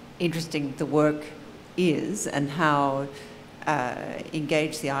interesting the work is and how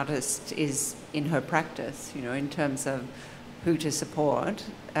engaged the artist is in her practice, you know, in terms of who to support.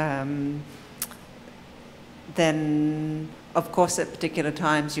 Then, of course, at particular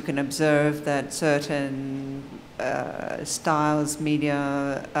times you can observe that certain styles,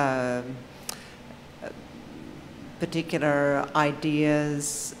 media, particular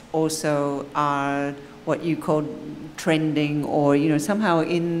ideas also are what you call trending, or, you know, somehow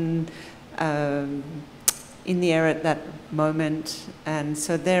in the air at that moment. And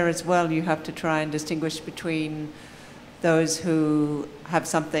so there as well you have to try and distinguish between those who have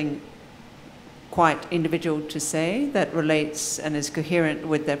something quite individual to say that relates and is coherent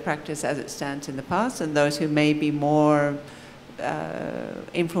with their practice as it stands in the past, and those who may be more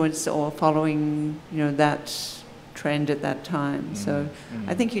influenced or following, you know, that trend at that time. So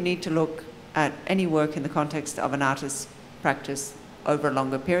I think you need to look at any work in the context of an artist's practice over a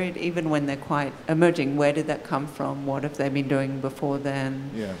longer period, even when they're quite emerging. Where did that come from? What have they been doing before then?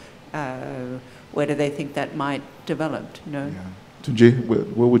 Yeah. Where do they think that might develop? You know? Yeah. Tunji,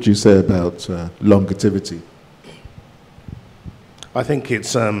 what would you say about longevity? I think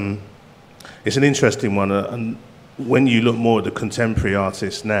it's an interesting one, and when you look more at the contemporary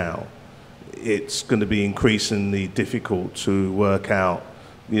artists now, it's going to be increasingly difficult to work out,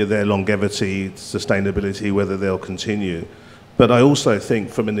 you know, their longevity, sustainability, whether they'll continue. But I also think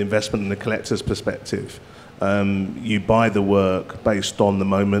from an investment and a collector's perspective, you buy the work based on the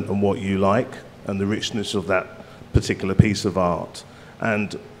moment and what you like and the richness of that particular piece of art.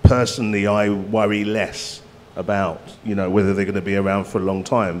 And personally, I worry less about, you know, whether they're going to be around for a long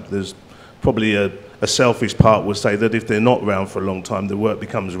time. There's probably a selfish part would say that if they're not around for a long time, the work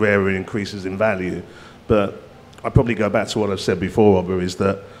becomes rarer and increases in value. But I probably go back to what I've said before, Robert, is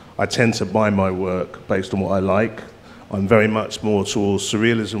that I tend to buy my work based on what I like. I'm very much more towards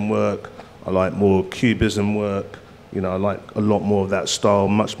surrealism work. I like more cubism work. You know, I like a lot more of that style,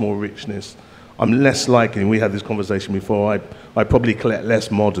 much more richness. I'm less likely, and we had this conversation before, I probably collect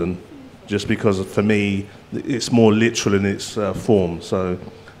less modern, just because for me, it's more literal in its form. So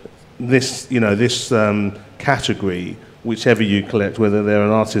this, you know, this category, whichever you collect, whether they're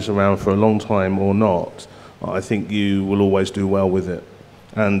an artist around for a long time or not, I think you will always do well with it.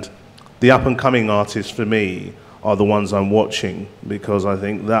 And the up-and-coming artists, for me, are the ones I'm watching, because I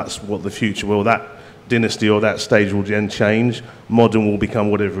think that's what the future will, that dynasty or that stage will then change. Modern will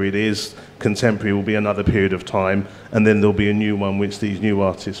become whatever it is. Contemporary will be another period of time, and then there'll be a new one which these new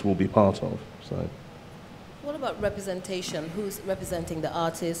artists will be part of. So, what about representation? Who's representing the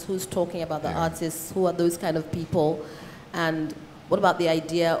artists? Who's talking about the artists? Who are those kind of people? And what about the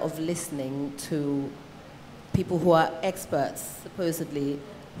idea of listening to people who are experts, supposedly,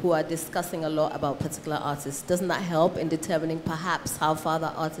 who are discussing a lot about particular artists? Doesn't that help in determining perhaps how far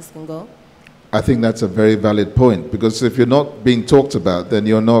that artist can go? I think that's a very valid point, because if you're not being talked about, then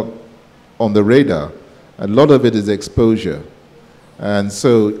you're not on the radar. A lot of it is exposure. And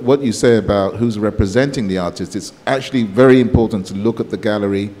so what you say about who's representing the artist, it's actually very important to look at the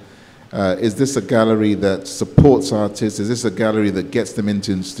gallery. Is this a gallery that supports artists? Is this a gallery that gets them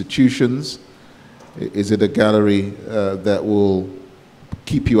into institutions? Is it a gallery that will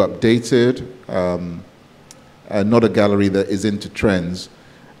keep you updated, and not a gallery that is into trends?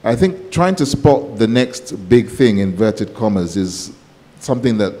 I think trying to spot the next big thing, inverted commas, is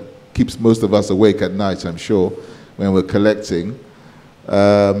something that keeps most of us awake at night, I'm sure, when we're collecting.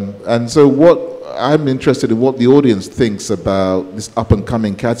 And so what I'm interested in what the audience thinks about this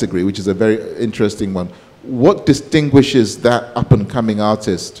up-and-coming category, which is a very interesting one. What distinguishes that up-and-coming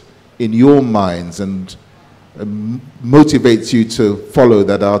artist in your minds and motivates you to follow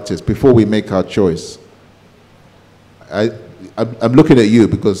that artist before we make our choice? I'm looking at you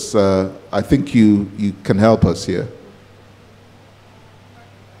because I think you can help us here.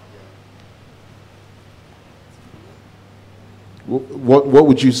 What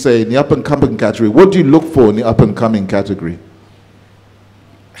would you say in the up-and-coming category? What do you look for in the up-and-coming category?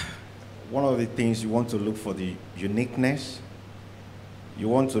 One of the things you want to look for the uniqueness. You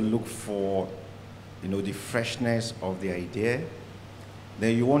want to look for, you know, the freshness of the idea.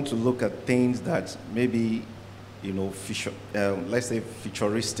 Then you want to look at things that maybe, you know, let's say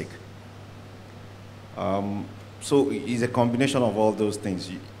futuristic. So it's a combination of all those things.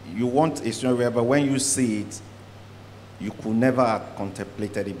 You want a story whereby when you see it, you could never have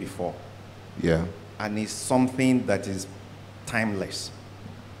contemplated it before. Yeah. And it's something that is timeless.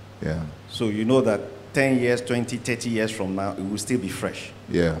 Yeah. So you know that 10 years, 20, 30 years from now, it will still be fresh.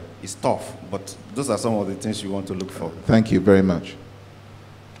 Yeah. It's tough, but those are some of the things you want to look for. Thank you very much.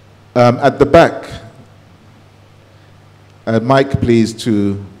 At the back, mic please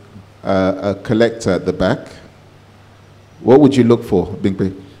to a collector at the back. What would you look for,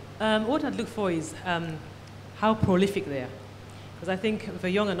 Bingpe? What I'd look for is how prolific they are. Because I think if a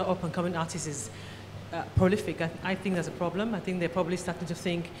young and up-and-coming artist is prolific, I think there's a problem. I think they're probably starting to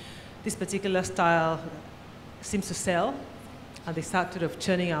think this particular style seems to sell, and they start sort of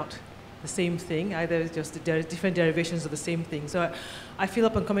churning out the same thing, either just different derivations of the same thing. So I feel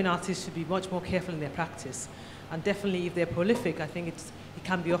up-and-coming artists should be much more careful in their practice. And definitely, if they're prolific, I think it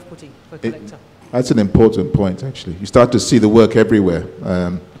can be off-putting for a collector. That's an important point, actually. You start to see the work everywhere.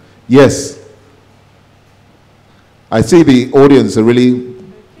 Yes. I see the audience are really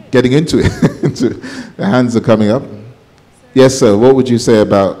getting into it. The hands are coming up. Yes, sir. What would you say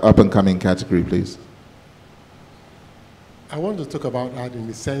about up-and-coming category, please? I want to talk about that in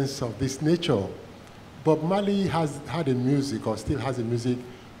the sense of this nature. Bob Marley has had a music, or still has a music.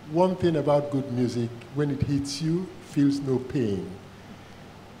 One thing about good music, when it hits you, feels no pain.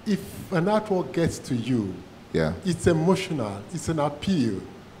 If an artwork gets to you, yeah, it's emotional, it's an appeal,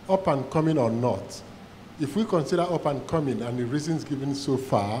 up and coming or not. If we consider up and coming and the reasons given so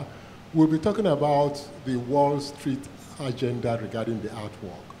far, we'll be talking about the Wall Street agenda regarding the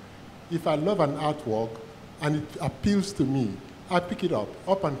artwork. If I love an artwork and it appeals to me, I pick it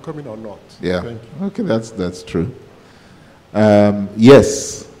up and coming or not. Yeah. Thank you. Okay, that's true.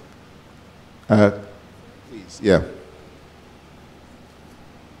 Yes. Please, yeah.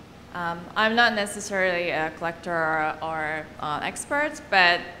 I'm not necessarily a collector or expert,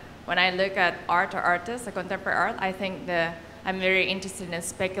 but when I look at art or artists, like contemporary art, I think I'm very interested in the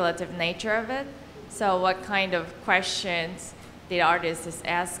speculative nature of it. So what kind of questions the artist is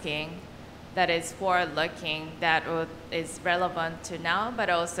asking that is forward-looking, that is relevant to now, but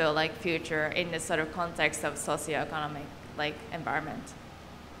also like future in the sort of context of socioeconomic environment.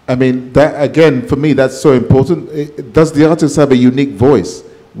 I mean, that again, for me, that's so important. Does the artist have a unique voice?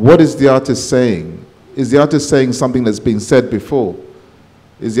 What is the artist saying? Is the artist saying something that's been said before?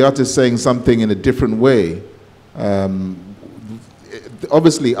 Is the artist saying something in a different way?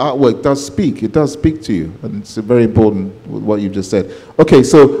 Obviously, artwork does speak. It does speak to you, and it's very important what you just said. Okay,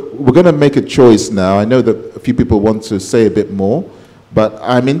 so we're going to make a choice now. I know that a few people want to say a bit more, but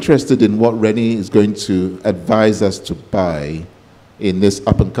I'm interested in what Reni is going to advise us to buy in this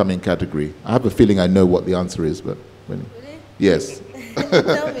up-and-coming category. I have a feeling I know what the answer is, but Reni. Really? Yes.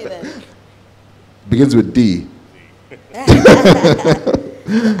 Tell me then. Begins with D.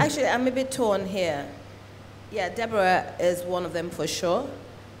 Actually, I'm a bit torn here. Yeah, Deborah is one of them for sure,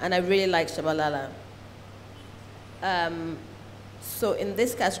 and I really like Shabalala. So in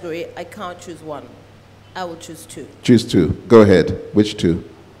this category, I can't choose one. I will choose two. Choose two. Go ahead. Which two?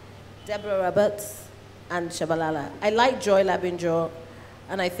 Deborah Roberts and Shabalala. I like Joy Labinjo,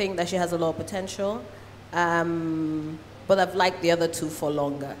 and I think that she has a lot of potential. But I've liked the other two for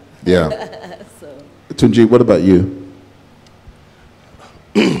longer. Yeah. So. Tunji, what about you?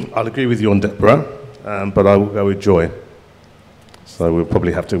 I'll agree with you on Deborah, but I will go with Joy. So we'll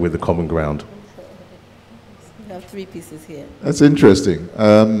probably have to with the common ground. We have three pieces here. That's interesting.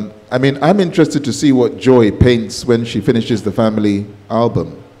 I mean, I'm interested to see what Joy paints when she finishes the family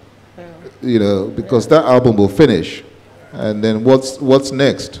album. You know, because that album will finish. And then what's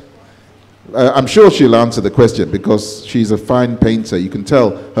next? I'm sure she'll answer the question because she's a fine painter. You can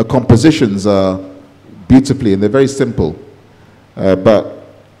tell her compositions are beautifully and they're very simple. But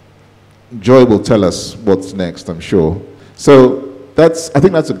Joy will tell us what's next, I'm sure. So I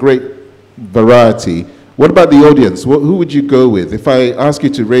think that's a great variety. What about the audience? Who would you go with? If I ask you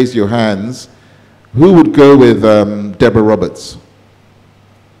to raise your hands, who would go with Deborah Roberts?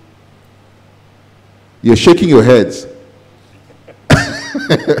 You're shaking your heads.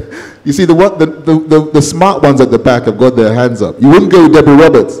 You see, the smart ones at the back have got their hands up. You wouldn't go with Deborah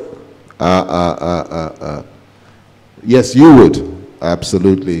Roberts? Yes, you would.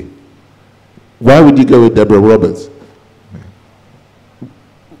 Absolutely. Why would you go with Deborah Roberts?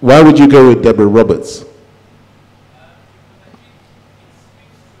 Why would you go with Deborah Roberts?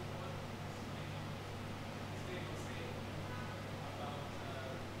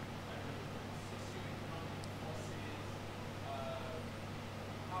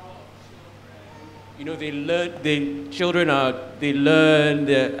 You know, they learn,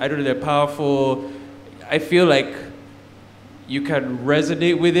 I don't know, they're powerful. I feel like you can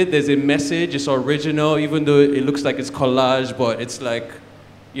resonate with it. There's a message, it's original, even though it looks like it's collage, but it's like,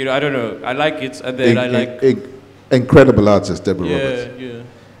 you know, I don't know, I like it, and then I like... Incredible artist, Deborah Roberts. Yeah.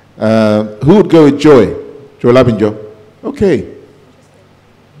 Who would go with Joy? Joy Labinjo? Okay.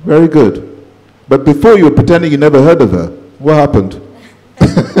 Very good. But before you were pretending you never heard of her. What happened?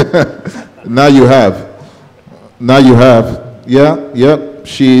 Now you have. Now you have. Yeah.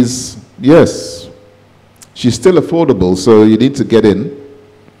 She's still affordable, so you need to get in.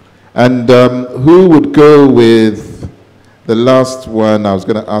 And who would go with the last one I was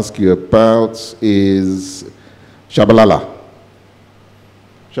going to ask you about is Shabalala.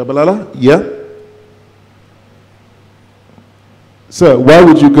 Shabalala? Yeah? Sir, why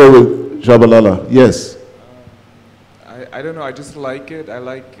would you go with Shabalala? Yes. I don't know, I just like it. I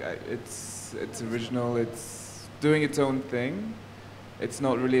like it's original, it's doing its own thing. It's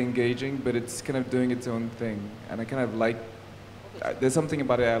not really engaging, but it's kind of doing its own thing. And I kind of like, there's something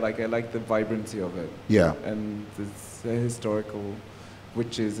about it I like the vibrancy of it. Yeah. And it's historical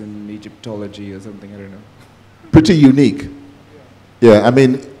witches in Egyptology or something, I don't know. Pretty unique. Yeah, I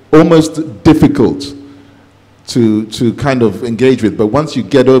mean, almost difficult to kind of engage with, but once you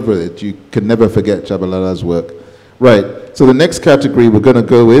get over it, you can never forget Shabalala's work. Right, so the next category we're going to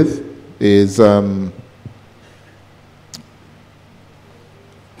go with is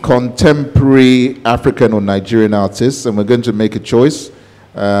contemporary African or Nigerian artists, and we're going to make a choice.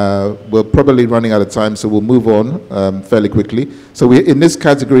 We're probably running out of time, so we'll move on fairly quickly. So in this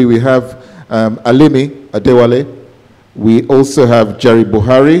category, we have Alimi Adewale. We also have Jerry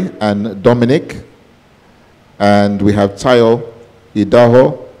Buhari and Dominic. And we have Tayo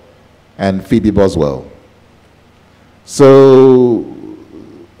Idaho and Phoebe Boswell. So,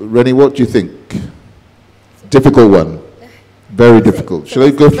 Reni, what do you think? Difficult one. Very difficult. Shall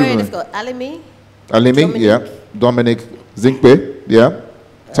I go through? Very difficult. Alimi, Dominic. Yeah. Dominic Zinkwe, yeah.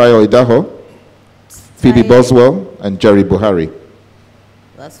 Tayo Idaho, Phoebe Boswell, and Jerry Buhari.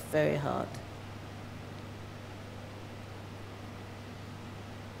 That's very hard.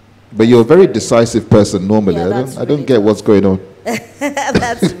 But you're a very decisive person normally. Yeah, I don't get what's going on.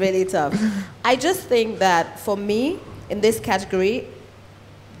 That's really tough. I just think that for me, in this category,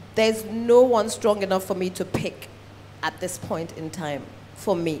 there's no one strong enough for me to pick at this point in time,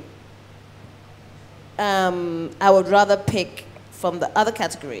 for me. I would rather pick from the other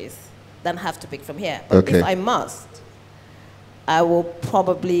categories than have to pick from here. But okay. If I must, I will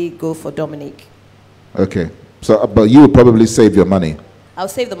probably go for Dominique. Okay. So, but you would probably save your money. I'll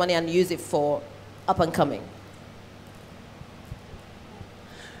save the money and use it for up and coming.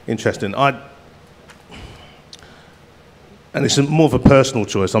 Interesting. And it's more of a personal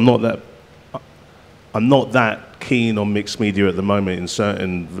choice. I'm not that keen on mixed media at the moment in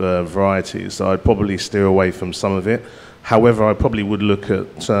certain varieties, so I'd probably steer away from some of it. However, I probably would look at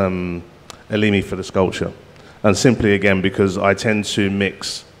Alimi for the sculpture, and simply again because I tend to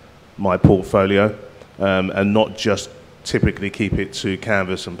mix my portfolio and not just typically keep it to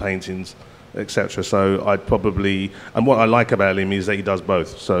canvas and paintings, etc. So I'd probably, and what I like about him is that he does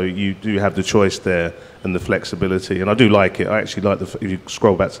both. So you do have the choice there and the flexibility, and I do like it. I actually like if you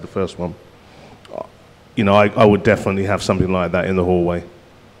scroll back to the first one, you know, I would definitely have something like that in the hallway.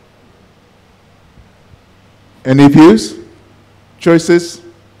 Any views? Choices?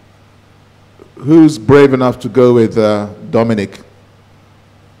 Who's brave enough to go with Dominic?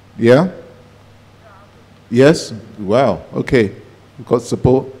 Yeah? Yes? Wow, okay. We've got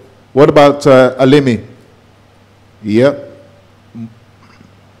support. What about Alimi? Yeah.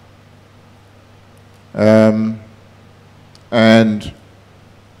 And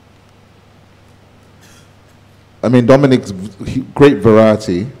I mean, Dominic's great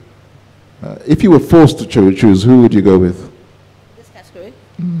variety. If you were forced to choose, who would you go with? This category?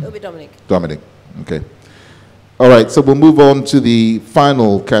 It would be Dominic. Dominic, okay. All right, so we'll move on to the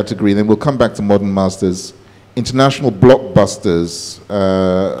final category, then we'll come back to Modern Masters. International blockbusters.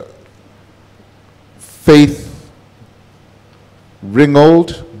 Faith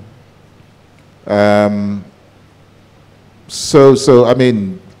Ringgold. So I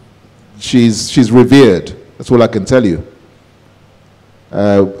mean, she's revered. That's all I can tell you.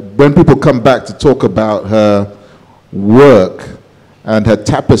 When people come back to talk about her work and her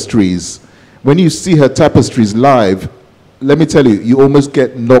tapestries, when you see her tapestries live, let me tell you, you almost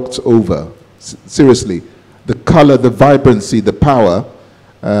get knocked over. Seriously. The color, the vibrancy, the power.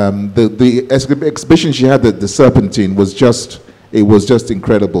 The exhibition she had at the Serpentine was just, it was just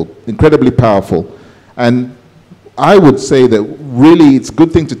incredible, incredibly powerful. And I would say that really it's a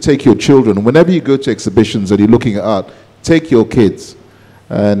good thing to take your children. Whenever you go to exhibitions and you're looking at art, take your kids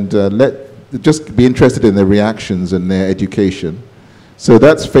and just be interested in their reactions and their education. So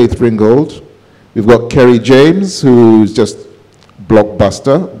that's Faith Ringgold. We've got Kerry James, who's just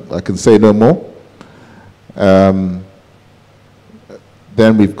blockbuster. I can say no more.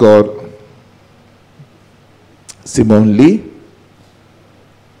 Then we've got Simone Lee.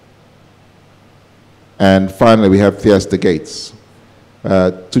 And finally, we have Theaster Gates.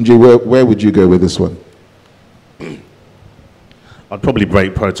 Tunji, where would you go with this one? I'd probably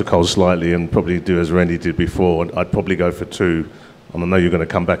break protocol slightly and probably do as Reni did before. I'd probably go for 2. And I know you're going to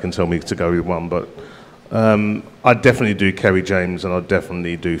come back and tell me to go with 1, but I'd definitely do Kerry James and I'd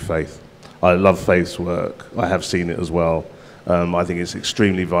definitely do Faith. I love Faith's work. I have seen it as well. I think it's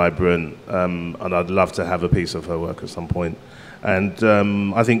extremely vibrant, and I'd love to have a piece of her work at some point. And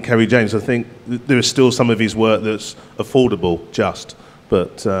I think Kerry James, I think there is still some of his work that's affordable,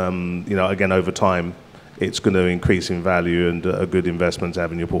 but you know, again, over time, it's going to increase in value and a good investment to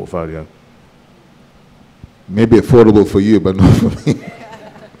have in your portfolio. Maybe affordable for you, but not for me.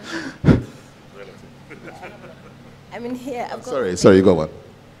 I mean, here I've got. Sorry, you got one.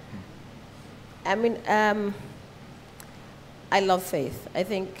 I mean, I love Faith. I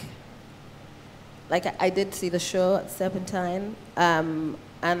think, like, I did see the show at Serpentine, and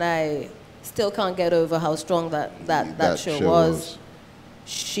I still can't get over how strong that show was.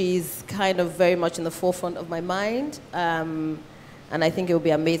 She's kind of very much in the forefront of my mind, and I think it would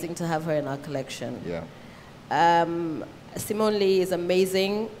be amazing to have her in our collection. Yeah. Simone Lee is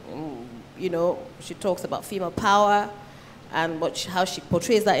amazing. You know, she talks about female power and how she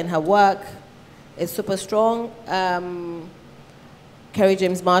portrays that in her work is super strong. Kerry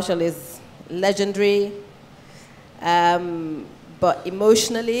James Marshall is legendary, but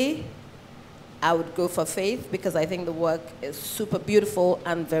emotionally, I would go for Faith because I think the work is super beautiful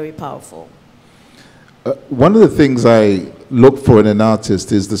and very powerful. One of the things I look for in an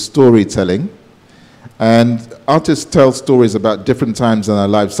artist is the storytelling. And artists tell stories about different times in our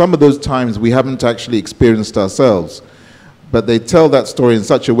lives. Some of those times we haven't actually experienced ourselves, but they tell that story in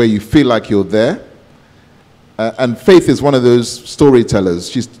such a way you feel like you're there. And Faith is one of those storytellers.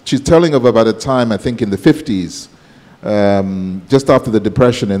 She's telling about a time, I think, in the 50s, just after the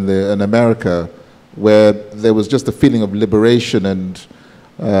Depression in America, where there was just a feeling of liberation and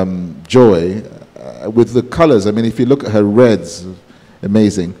joy with the colors. I mean, if you look at her reds,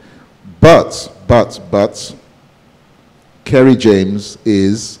 amazing. But, Kerry James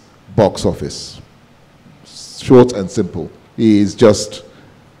is box office. Short and simple. He is just,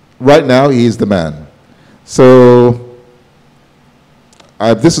 right now, he is the man. So,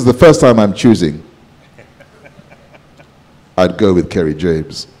 this is the first time I'm choosing. I'd go with Kerry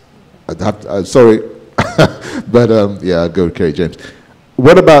James. Sorry, but yeah, I'd go with Kerry James.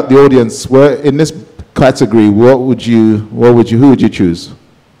 What about the audience? In this category, who would you choose?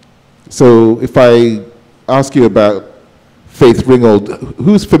 So if I ask you about Faith Ringgold,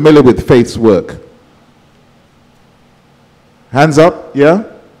 who's familiar with Faith's work? Hands up, yeah?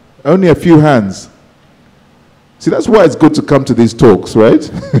 Only a few hands. See, that's why it's good to come to these talks, right?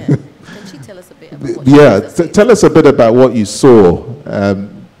 Yeah. Can she tell us a bit about what tell us a bit about what you saw.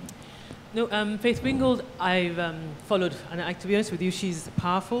 No, Faith Ringgold, I've followed, and to be honest with you, she's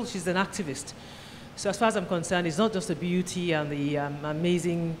powerful. She's an activist. So as far as I'm concerned, it's not just the beauty and the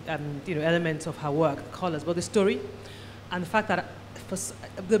amazing elements of her work, the colors, but the story, and the fact that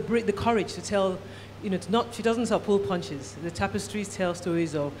the courage to tell, she doesn't sort of pull punches. The tapestries tell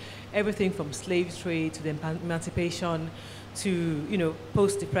stories of everything from slave trade to the emancipation to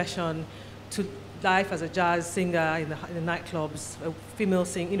post-depression to life as a jazz singer in the nightclubs, female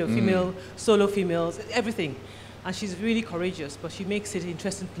female solo females, everything. And she's really courageous, but she makes it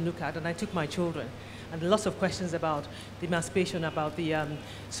interesting to look at. And I took my children, and lots of questions about the emancipation, about the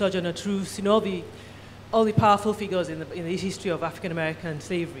Sojourner Truth, all the powerful figures in the history of African American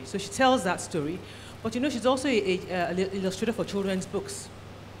slavery. So she tells that story, but she's also an illustrator for children's books.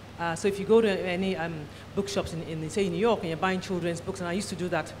 So if you go to any bookshops say in New York and you're buying children's books, and I used to do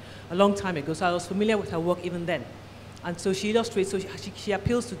that a long time ago, so I was familiar with her work even then. And so she illustrates, so she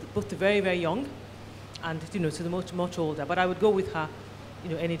appeals to both the very, very young and to the much older. But I would go with her,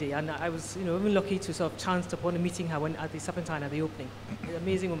 any day. And I was, even lucky to sort of chance upon meeting her at the Serpentine at the opening. An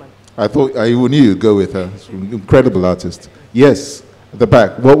amazing woman. I thought I knew you'd go with her. She's an incredible artist. Yes, at the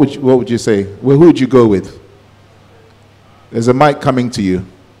back. What would you say? Well, who would you go with? There's a mic coming to you.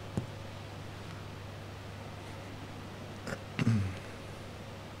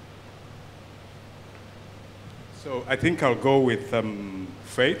 So I think I'll go with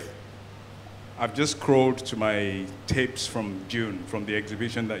Faith. I've just scrolled to my tapes from June, from the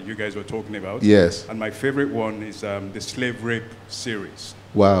exhibition that you guys were talking about. Yes. And my favorite one is the Slave Rape series.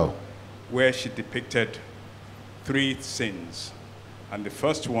 Wow. Where she depicted 3 sins. And the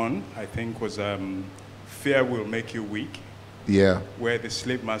first one, I think, was Fear Will Make You Weak. Yeah. Where the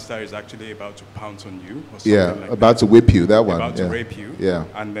slave master is actually about to pounce on you or something Yeah, like about to whip you, that one. About to yeah. rape you. Yeah.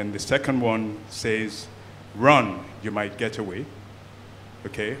 And then the second one says, run, you might get away.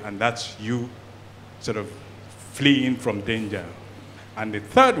 Okay, and that's you sort of fleeing from danger. And the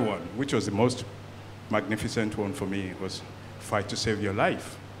third one, which was the most magnificent one for me, was fight to save your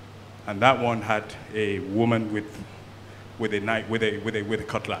life. And that one had a woman with a knife, with a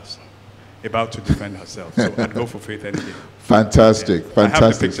cutlass, about to defend herself. So I'd go for faith any day. Fantastic, Yeah. fantastic. I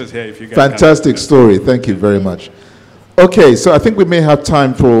have the pictures here if you guys fantastic story. Thank you very much. Okay, so I think we may have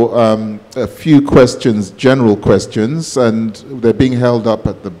time for a few questions, general questions, and they're being held up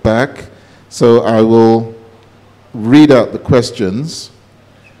at the back. So I will read out the questions.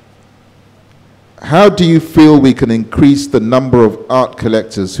 How do you feel we can increase the number of art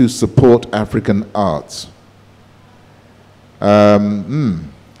collectors who support African arts?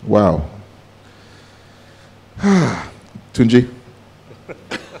 Wow. Tunji?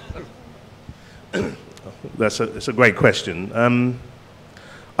 It's a great question.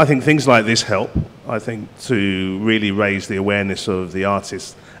 I think things like this help. I think to really raise the awareness of the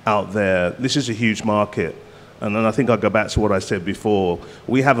artists out there. This is a huge market. And then I think I'll go back to what I said before.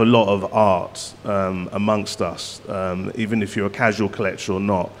 We have a lot of art amongst us, even if you're a casual collector or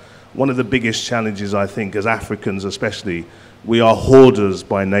not. One of the biggest challenges, I think, as Africans especially, we are hoarders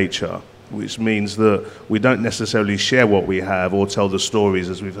by nature, which means that we don't necessarily share what we have or tell the stories,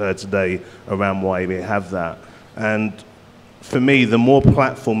 as we've heard today, around why we have that. And for me, the more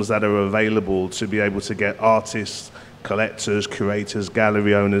platforms that are available to be able to get artists, collectors, curators,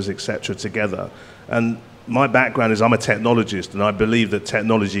 gallery owners, etc. together. And my background is I'm a technologist, and I believe that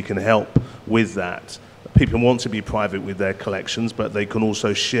technology can help with that. People want to be private with their collections, but they can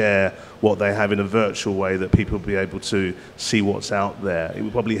also share what they have in a virtual way that people will be able to see what's out there. It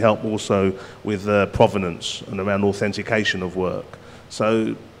will probably help also with provenance and around authentication of work.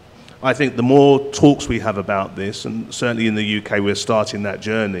 So I think the more talks we have about this, and certainly in the UK we're starting that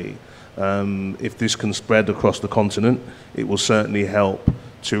journey, if this can spread across the continent, it will certainly help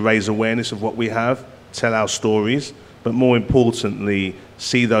to raise awareness of what we have, tell our stories, but more importantly,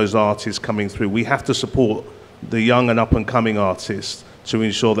 see those artists coming through. We have to support the young and up-and-coming artists to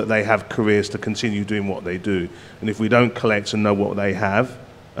ensure that they have careers to continue doing what they do. And if we don't collect and know what they have,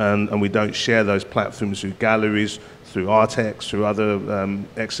 and we don't share those platforms through galleries, through Artex, through other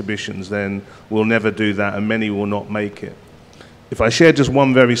exhibitions, then we'll never do that, and many will not make it. If I share just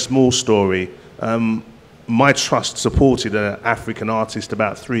one very small story, my trust supported an African artist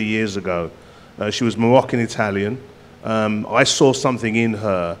about 3 years ago. She was Moroccan-Italian. I saw something in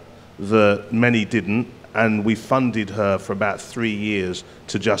her that many didn't, and we funded her for about 3 years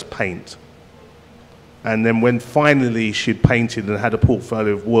to just paint. And then when finally she'd painted and had a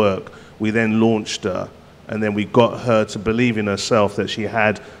portfolio of work, we then launched her, and then we got her to believe in herself that she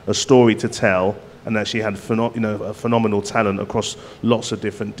had a story to tell and that she had a phenomenal talent across lots of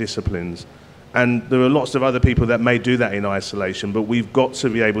different disciplines. And there are lots of other people that may do that in isolation, but we've got to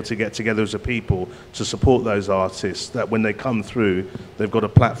be able to get together as a people to support those artists, that when they come through, they've got a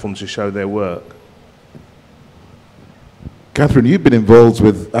platform to show their work. Kathryn, you've been involved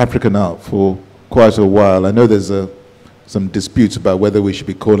with African art for quite a while. I know there's some disputes about whether we should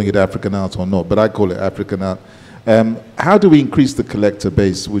be calling it African art or not, but I call it African art. How do we increase the collector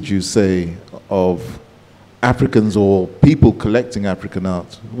base, would you say, of Africans or people collecting African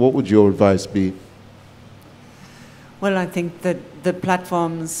art? What would your advice be? Well, I think that the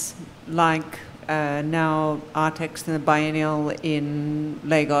platforms like now Artex and the Biennial in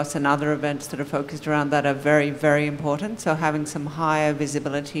Lagos and other events that are focused around that are very, very important. So having some higher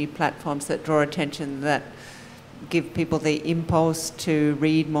visibility platforms that draw attention, that give people the impulse to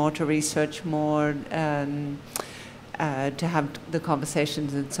read more, to research more, to have the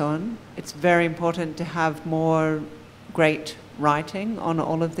conversations and so on. It's very important to have more great writing on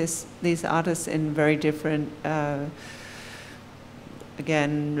all of these artists in very different,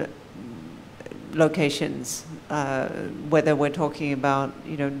 again, locations, whether we're talking about,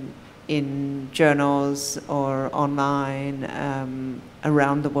 in journals or online,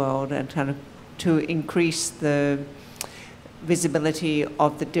 around the world, and kind of to increase the visibility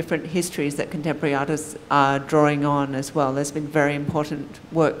of the different histories that contemporary artists are drawing on as well. There's been very important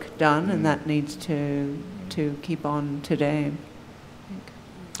work done, and that needs to keep on today.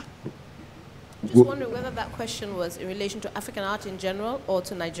 Just wondering whether that question was in relation to African art in general or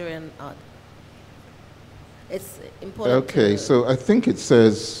to Nigerian art. It's important. Okay, so I think it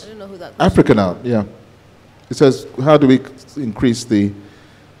says I don't know who that African art, yeah. It says, how do we increase the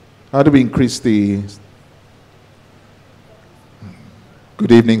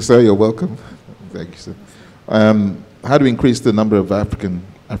Good evening, sir. You're welcome. Thank you, sir. how do we increase the number of African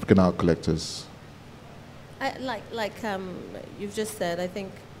art collectors? You've just said, I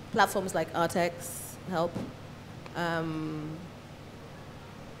think platforms like Artex help.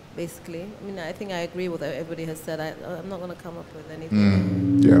 Basically, I mean, I think I agree with what everybody has said. I'm not going to come up with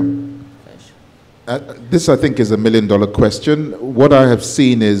anything. This, I think, is $1 million question. What I have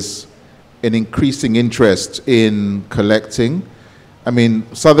seen is an increasing interest in collecting. I mean,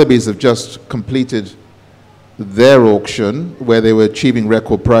 Sotheby's have just completed their auction where they were achieving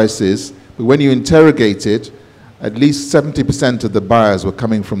record prices. But when you interrogate it, at least 70% of the buyers were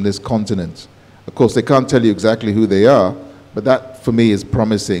coming from this continent. Of course, they can't tell you exactly who they are, but that, for me, is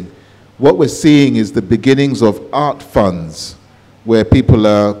promising. What we're seeing is the beginnings of art funds, where people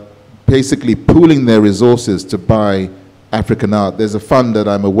are basically pooling their resources to buy African art. There's a fund that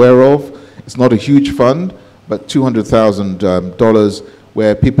I'm aware of. It's not a huge fund, but $200,000,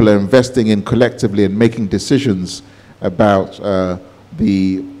 where people are investing in collectively and making decisions about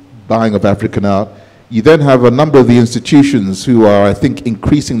the buying of African art. You then have a number of the institutions who are, I think,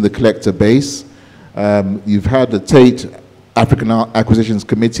 increasing the collector base. You've had the Tate African Art Acquisitions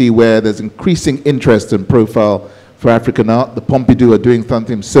Committee, where there's increasing interest and profile for African art. The Pompidou are doing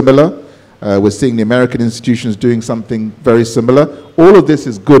something similar. We're seeing the American institutions doing something very similar. All of this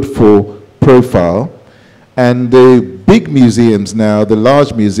is good for profile. And the big museums now, the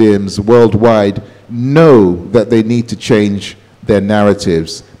large museums worldwide, know that they need to change their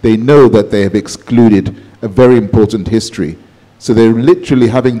narratives. They know that they have excluded a very important history. So they're literally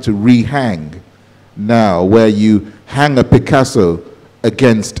having to rehang now, where you hang a Picasso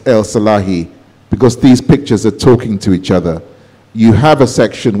against El Salahi because these pictures are talking to each other. You have a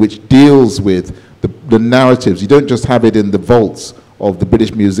section which deals with the narratives. You don't just have it in the vaults of the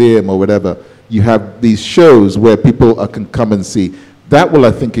British Museum or whatever. You have these shows where people can come and see. That will,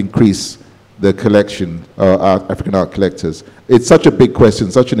 I think, increase the collection, African art collectors. It's such a big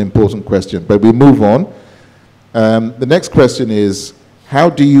question, such an important question, but we move on. The next question is, how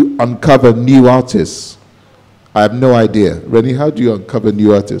do you uncover new artists? I have no idea. Reni, how do you uncover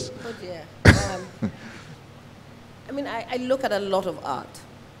new artists? Oh dear. I mean, I look at a lot of art,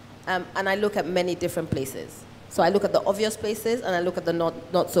 and I look at many different places. So I look at the obvious places, and I look at the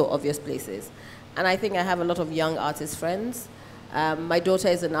not so obvious places. And I think I have a lot of young artist friends. My daughter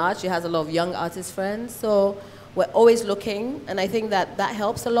is in art. She has a lot of young artist friends. So we're always looking, and I think that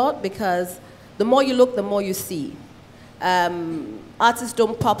helps a lot, because the more you look, the more you see. Artists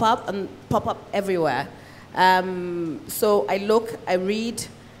don't pop up everywhere. So I look, I read,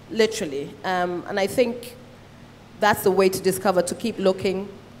 literally. And I think that's the way to discover, to keep looking.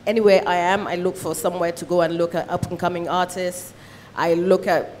 Anywhere I am, I look for somewhere to go and look at up-and-coming artists. I look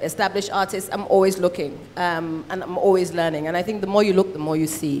at established artists. I'm always looking, and I'm always learning. And I think the more you look, the more you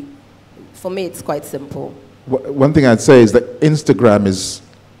see. For me, it's quite simple. One thing I'd say is that Instagram is,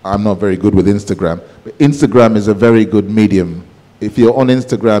 I'm not very good with Instagram, but Instagram is a very good medium. If you're on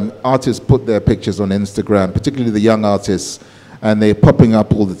Instagram, artists put their pictures on Instagram, particularly the young artists, and they're popping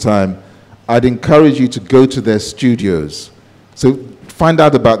up all the time. I'd encourage you to go to their studios. So find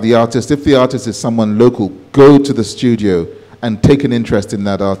out about the artist. If the artist is someone local, go to the studio and take an interest in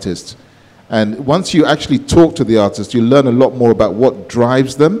that artist. And once you actually talk to the artist, you learn a lot more about what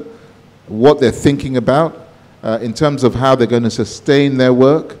drives them, what they're thinking about, in terms of how they're going to sustain their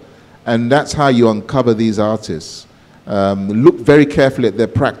work. And that's how you uncover these artists. Look very carefully at their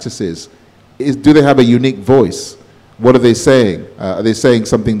practices. Do they have a unique voice? What are they saying? Are they saying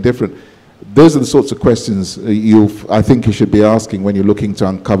something different? Those are the sorts of questions I think you should be asking when you're looking to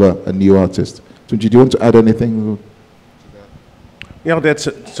uncover a new artist. Tunji, do you want to add anything? Yeah,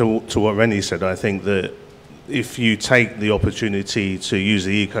 to what Reni said, I think that if you take the opportunity to use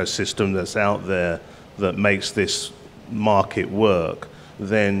the ecosystem that's out there that makes this market work,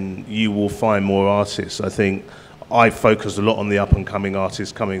 then you will find more artists. I think I focused a lot on the up-and-coming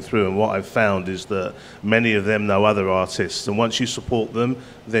artists coming through, and what I've found is that many of them know other artists, and once you support them,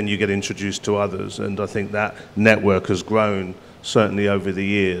 then you get introduced to others, and I think that network has grown certainly over the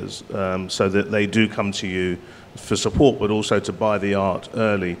years, so that they do come to you for support, but also to buy the art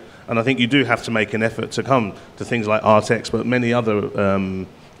early. And I think you do have to make an effort to come to things like Artex, but many other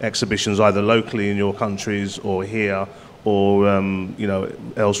exhibitions, either locally in your countries or here, or you know,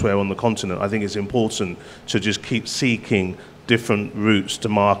 elsewhere on the continent. I think it's important to just keep seeking different routes to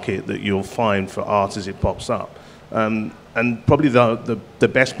market that you'll find for art as it pops up. And probably the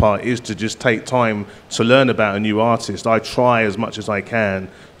best part is to just take time to learn about a new artist. I try as much as I can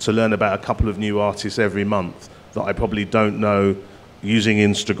to learn about a couple of new artists every month that I probably don't know using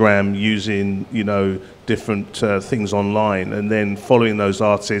Instagram, using, you know, different things online, and then following those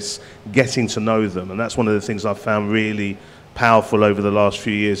artists, getting to know them. And that's one of the things I've found really powerful over the last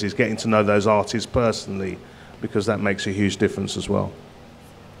few years, is getting to know those artists personally, because that makes a huge difference as well.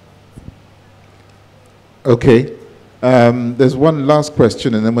 Okay. There's one last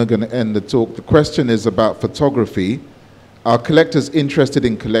question, and then we're going to end the talk. The question is about photography. Are collectors interested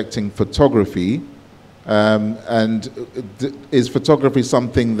in collecting photography? Is photography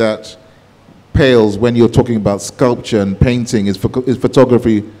something that pales when you're talking about sculpture and painting? Is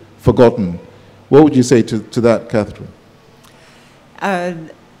photography forgotten? What would you say to that, Kathryn?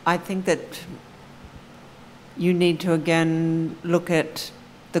 I think that you need to again look at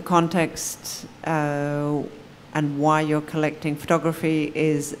the context and why you're collecting. Photography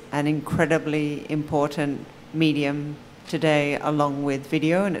is an incredibly important medium today, along with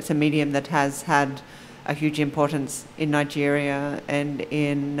video, and it's a medium that has had a huge importance in Nigeria and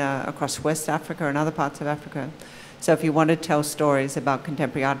in across West Africa and other parts of Africa. So if you want to tell stories about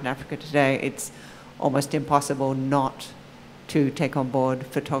contemporary art in Africa today, it's almost impossible not to take on board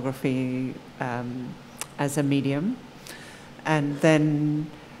photography as a medium. And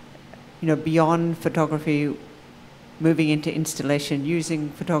then, you know, beyond photography, moving into installation, using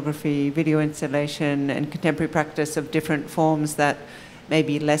photography, video installation, and contemporary practice of different forms that may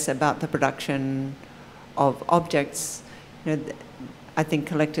be less about the production of objects. You know, I think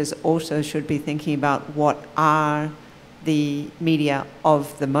collectors also should be thinking about what are the media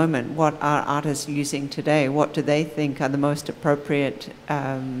of the moment, what are artists using today, what do they think are the most appropriate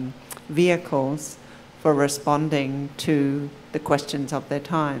vehicles for responding to the questions of their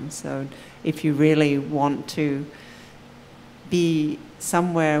time. So if you really want to be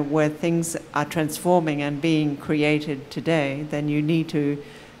somewhere where things are transforming and being created today, then you need to,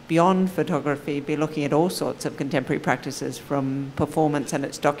 beyond photography, be looking at all sorts of contemporary practices, from performance and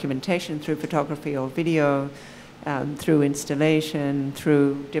its documentation through photography or video, through installation,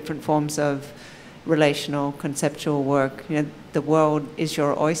 through different forms of relational, conceptual work. You know, the world is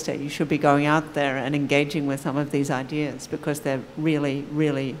your oyster. You should be going out there and engaging with some of these ideas, because they're really,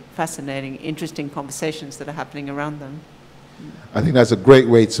 really fascinating, interesting conversations that are happening around them. I think that's a great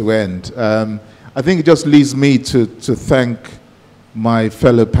way to end. I think it just leaves me to thank my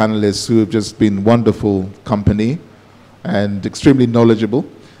fellow panelists, who have just been wonderful company and extremely knowledgeable.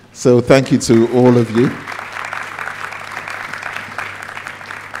 So thank you to all of you.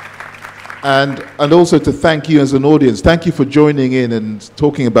 And also to thank you as an audience. Thank you for joining in and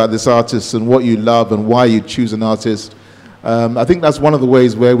talking about this artist and what you love and why you choose an artist. I think that's one of the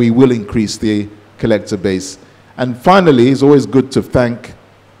ways where we will increase the collector base. And finally, it's always good to thank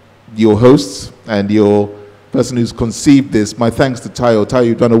your hosts and your person who's conceived this. My thanks to Tayo. Tayo,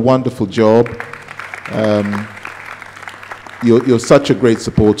 you've done a wonderful job. You're such a great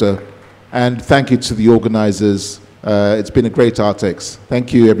supporter. And thank you to the organizers. It's been a great Artex.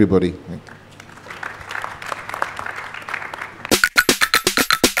 Thank you, everybody.